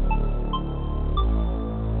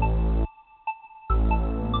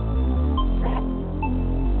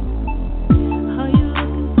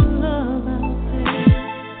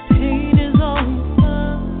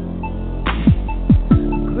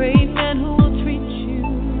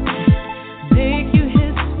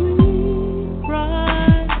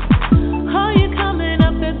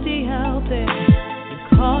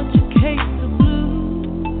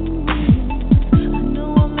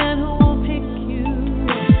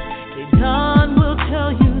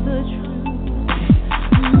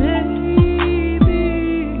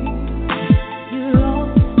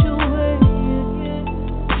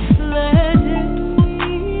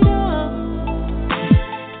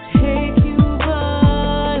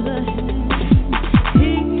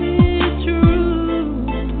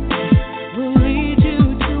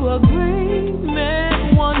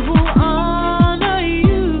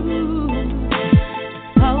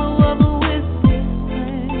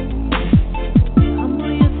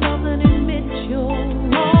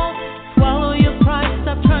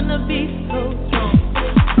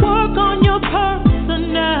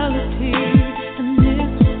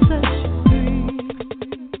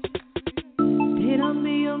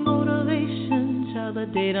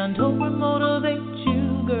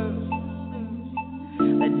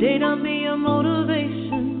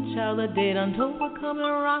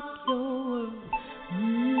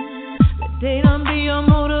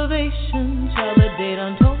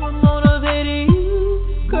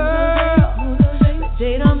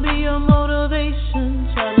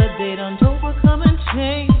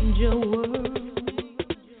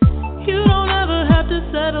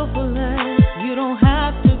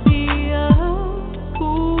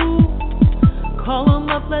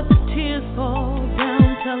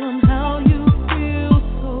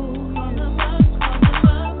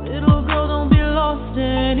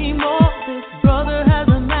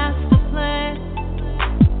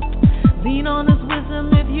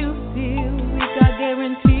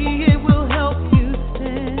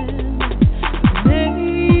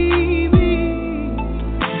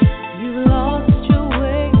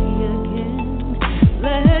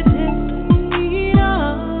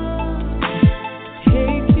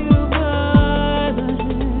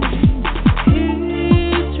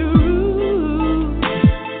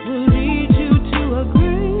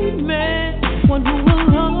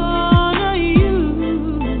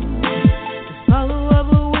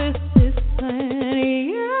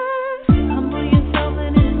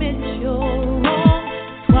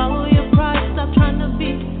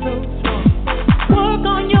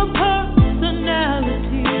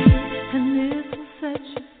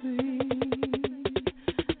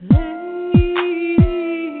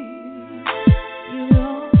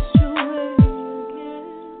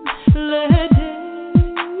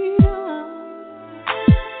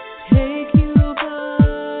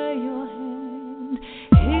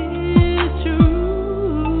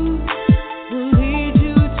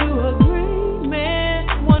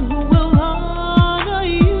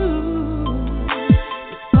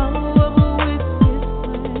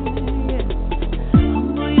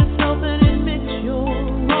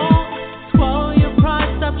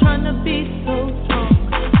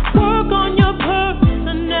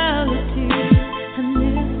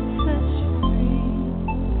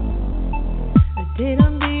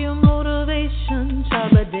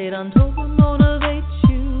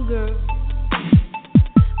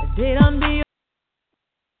 Dedan be.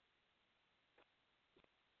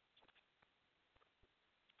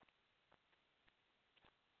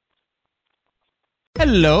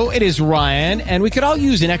 Hello, it is Ryan, and we could all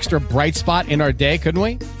use an extra bright spot in our day, couldn't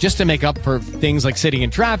we? Just to make up for things like sitting in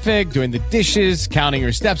traffic, doing the dishes, counting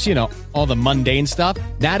your steps, you know, all the mundane stuff.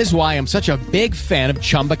 That is why I'm such a big fan of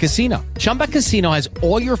Chumba Casino. Chumba Casino has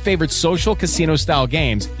all your favorite social casino-style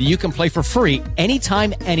games that you can play for free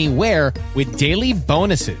anytime, anywhere with daily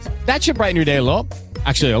bonuses. That should brighten your day a little.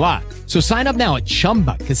 Actually, a lot. So sign up now at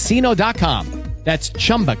ChumbaCasino.com. That's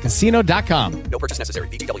ChumbaCasino.com. No purchase necessary.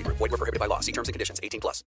 VGW Group. Void where prohibited by law. See terms and conditions. 18+.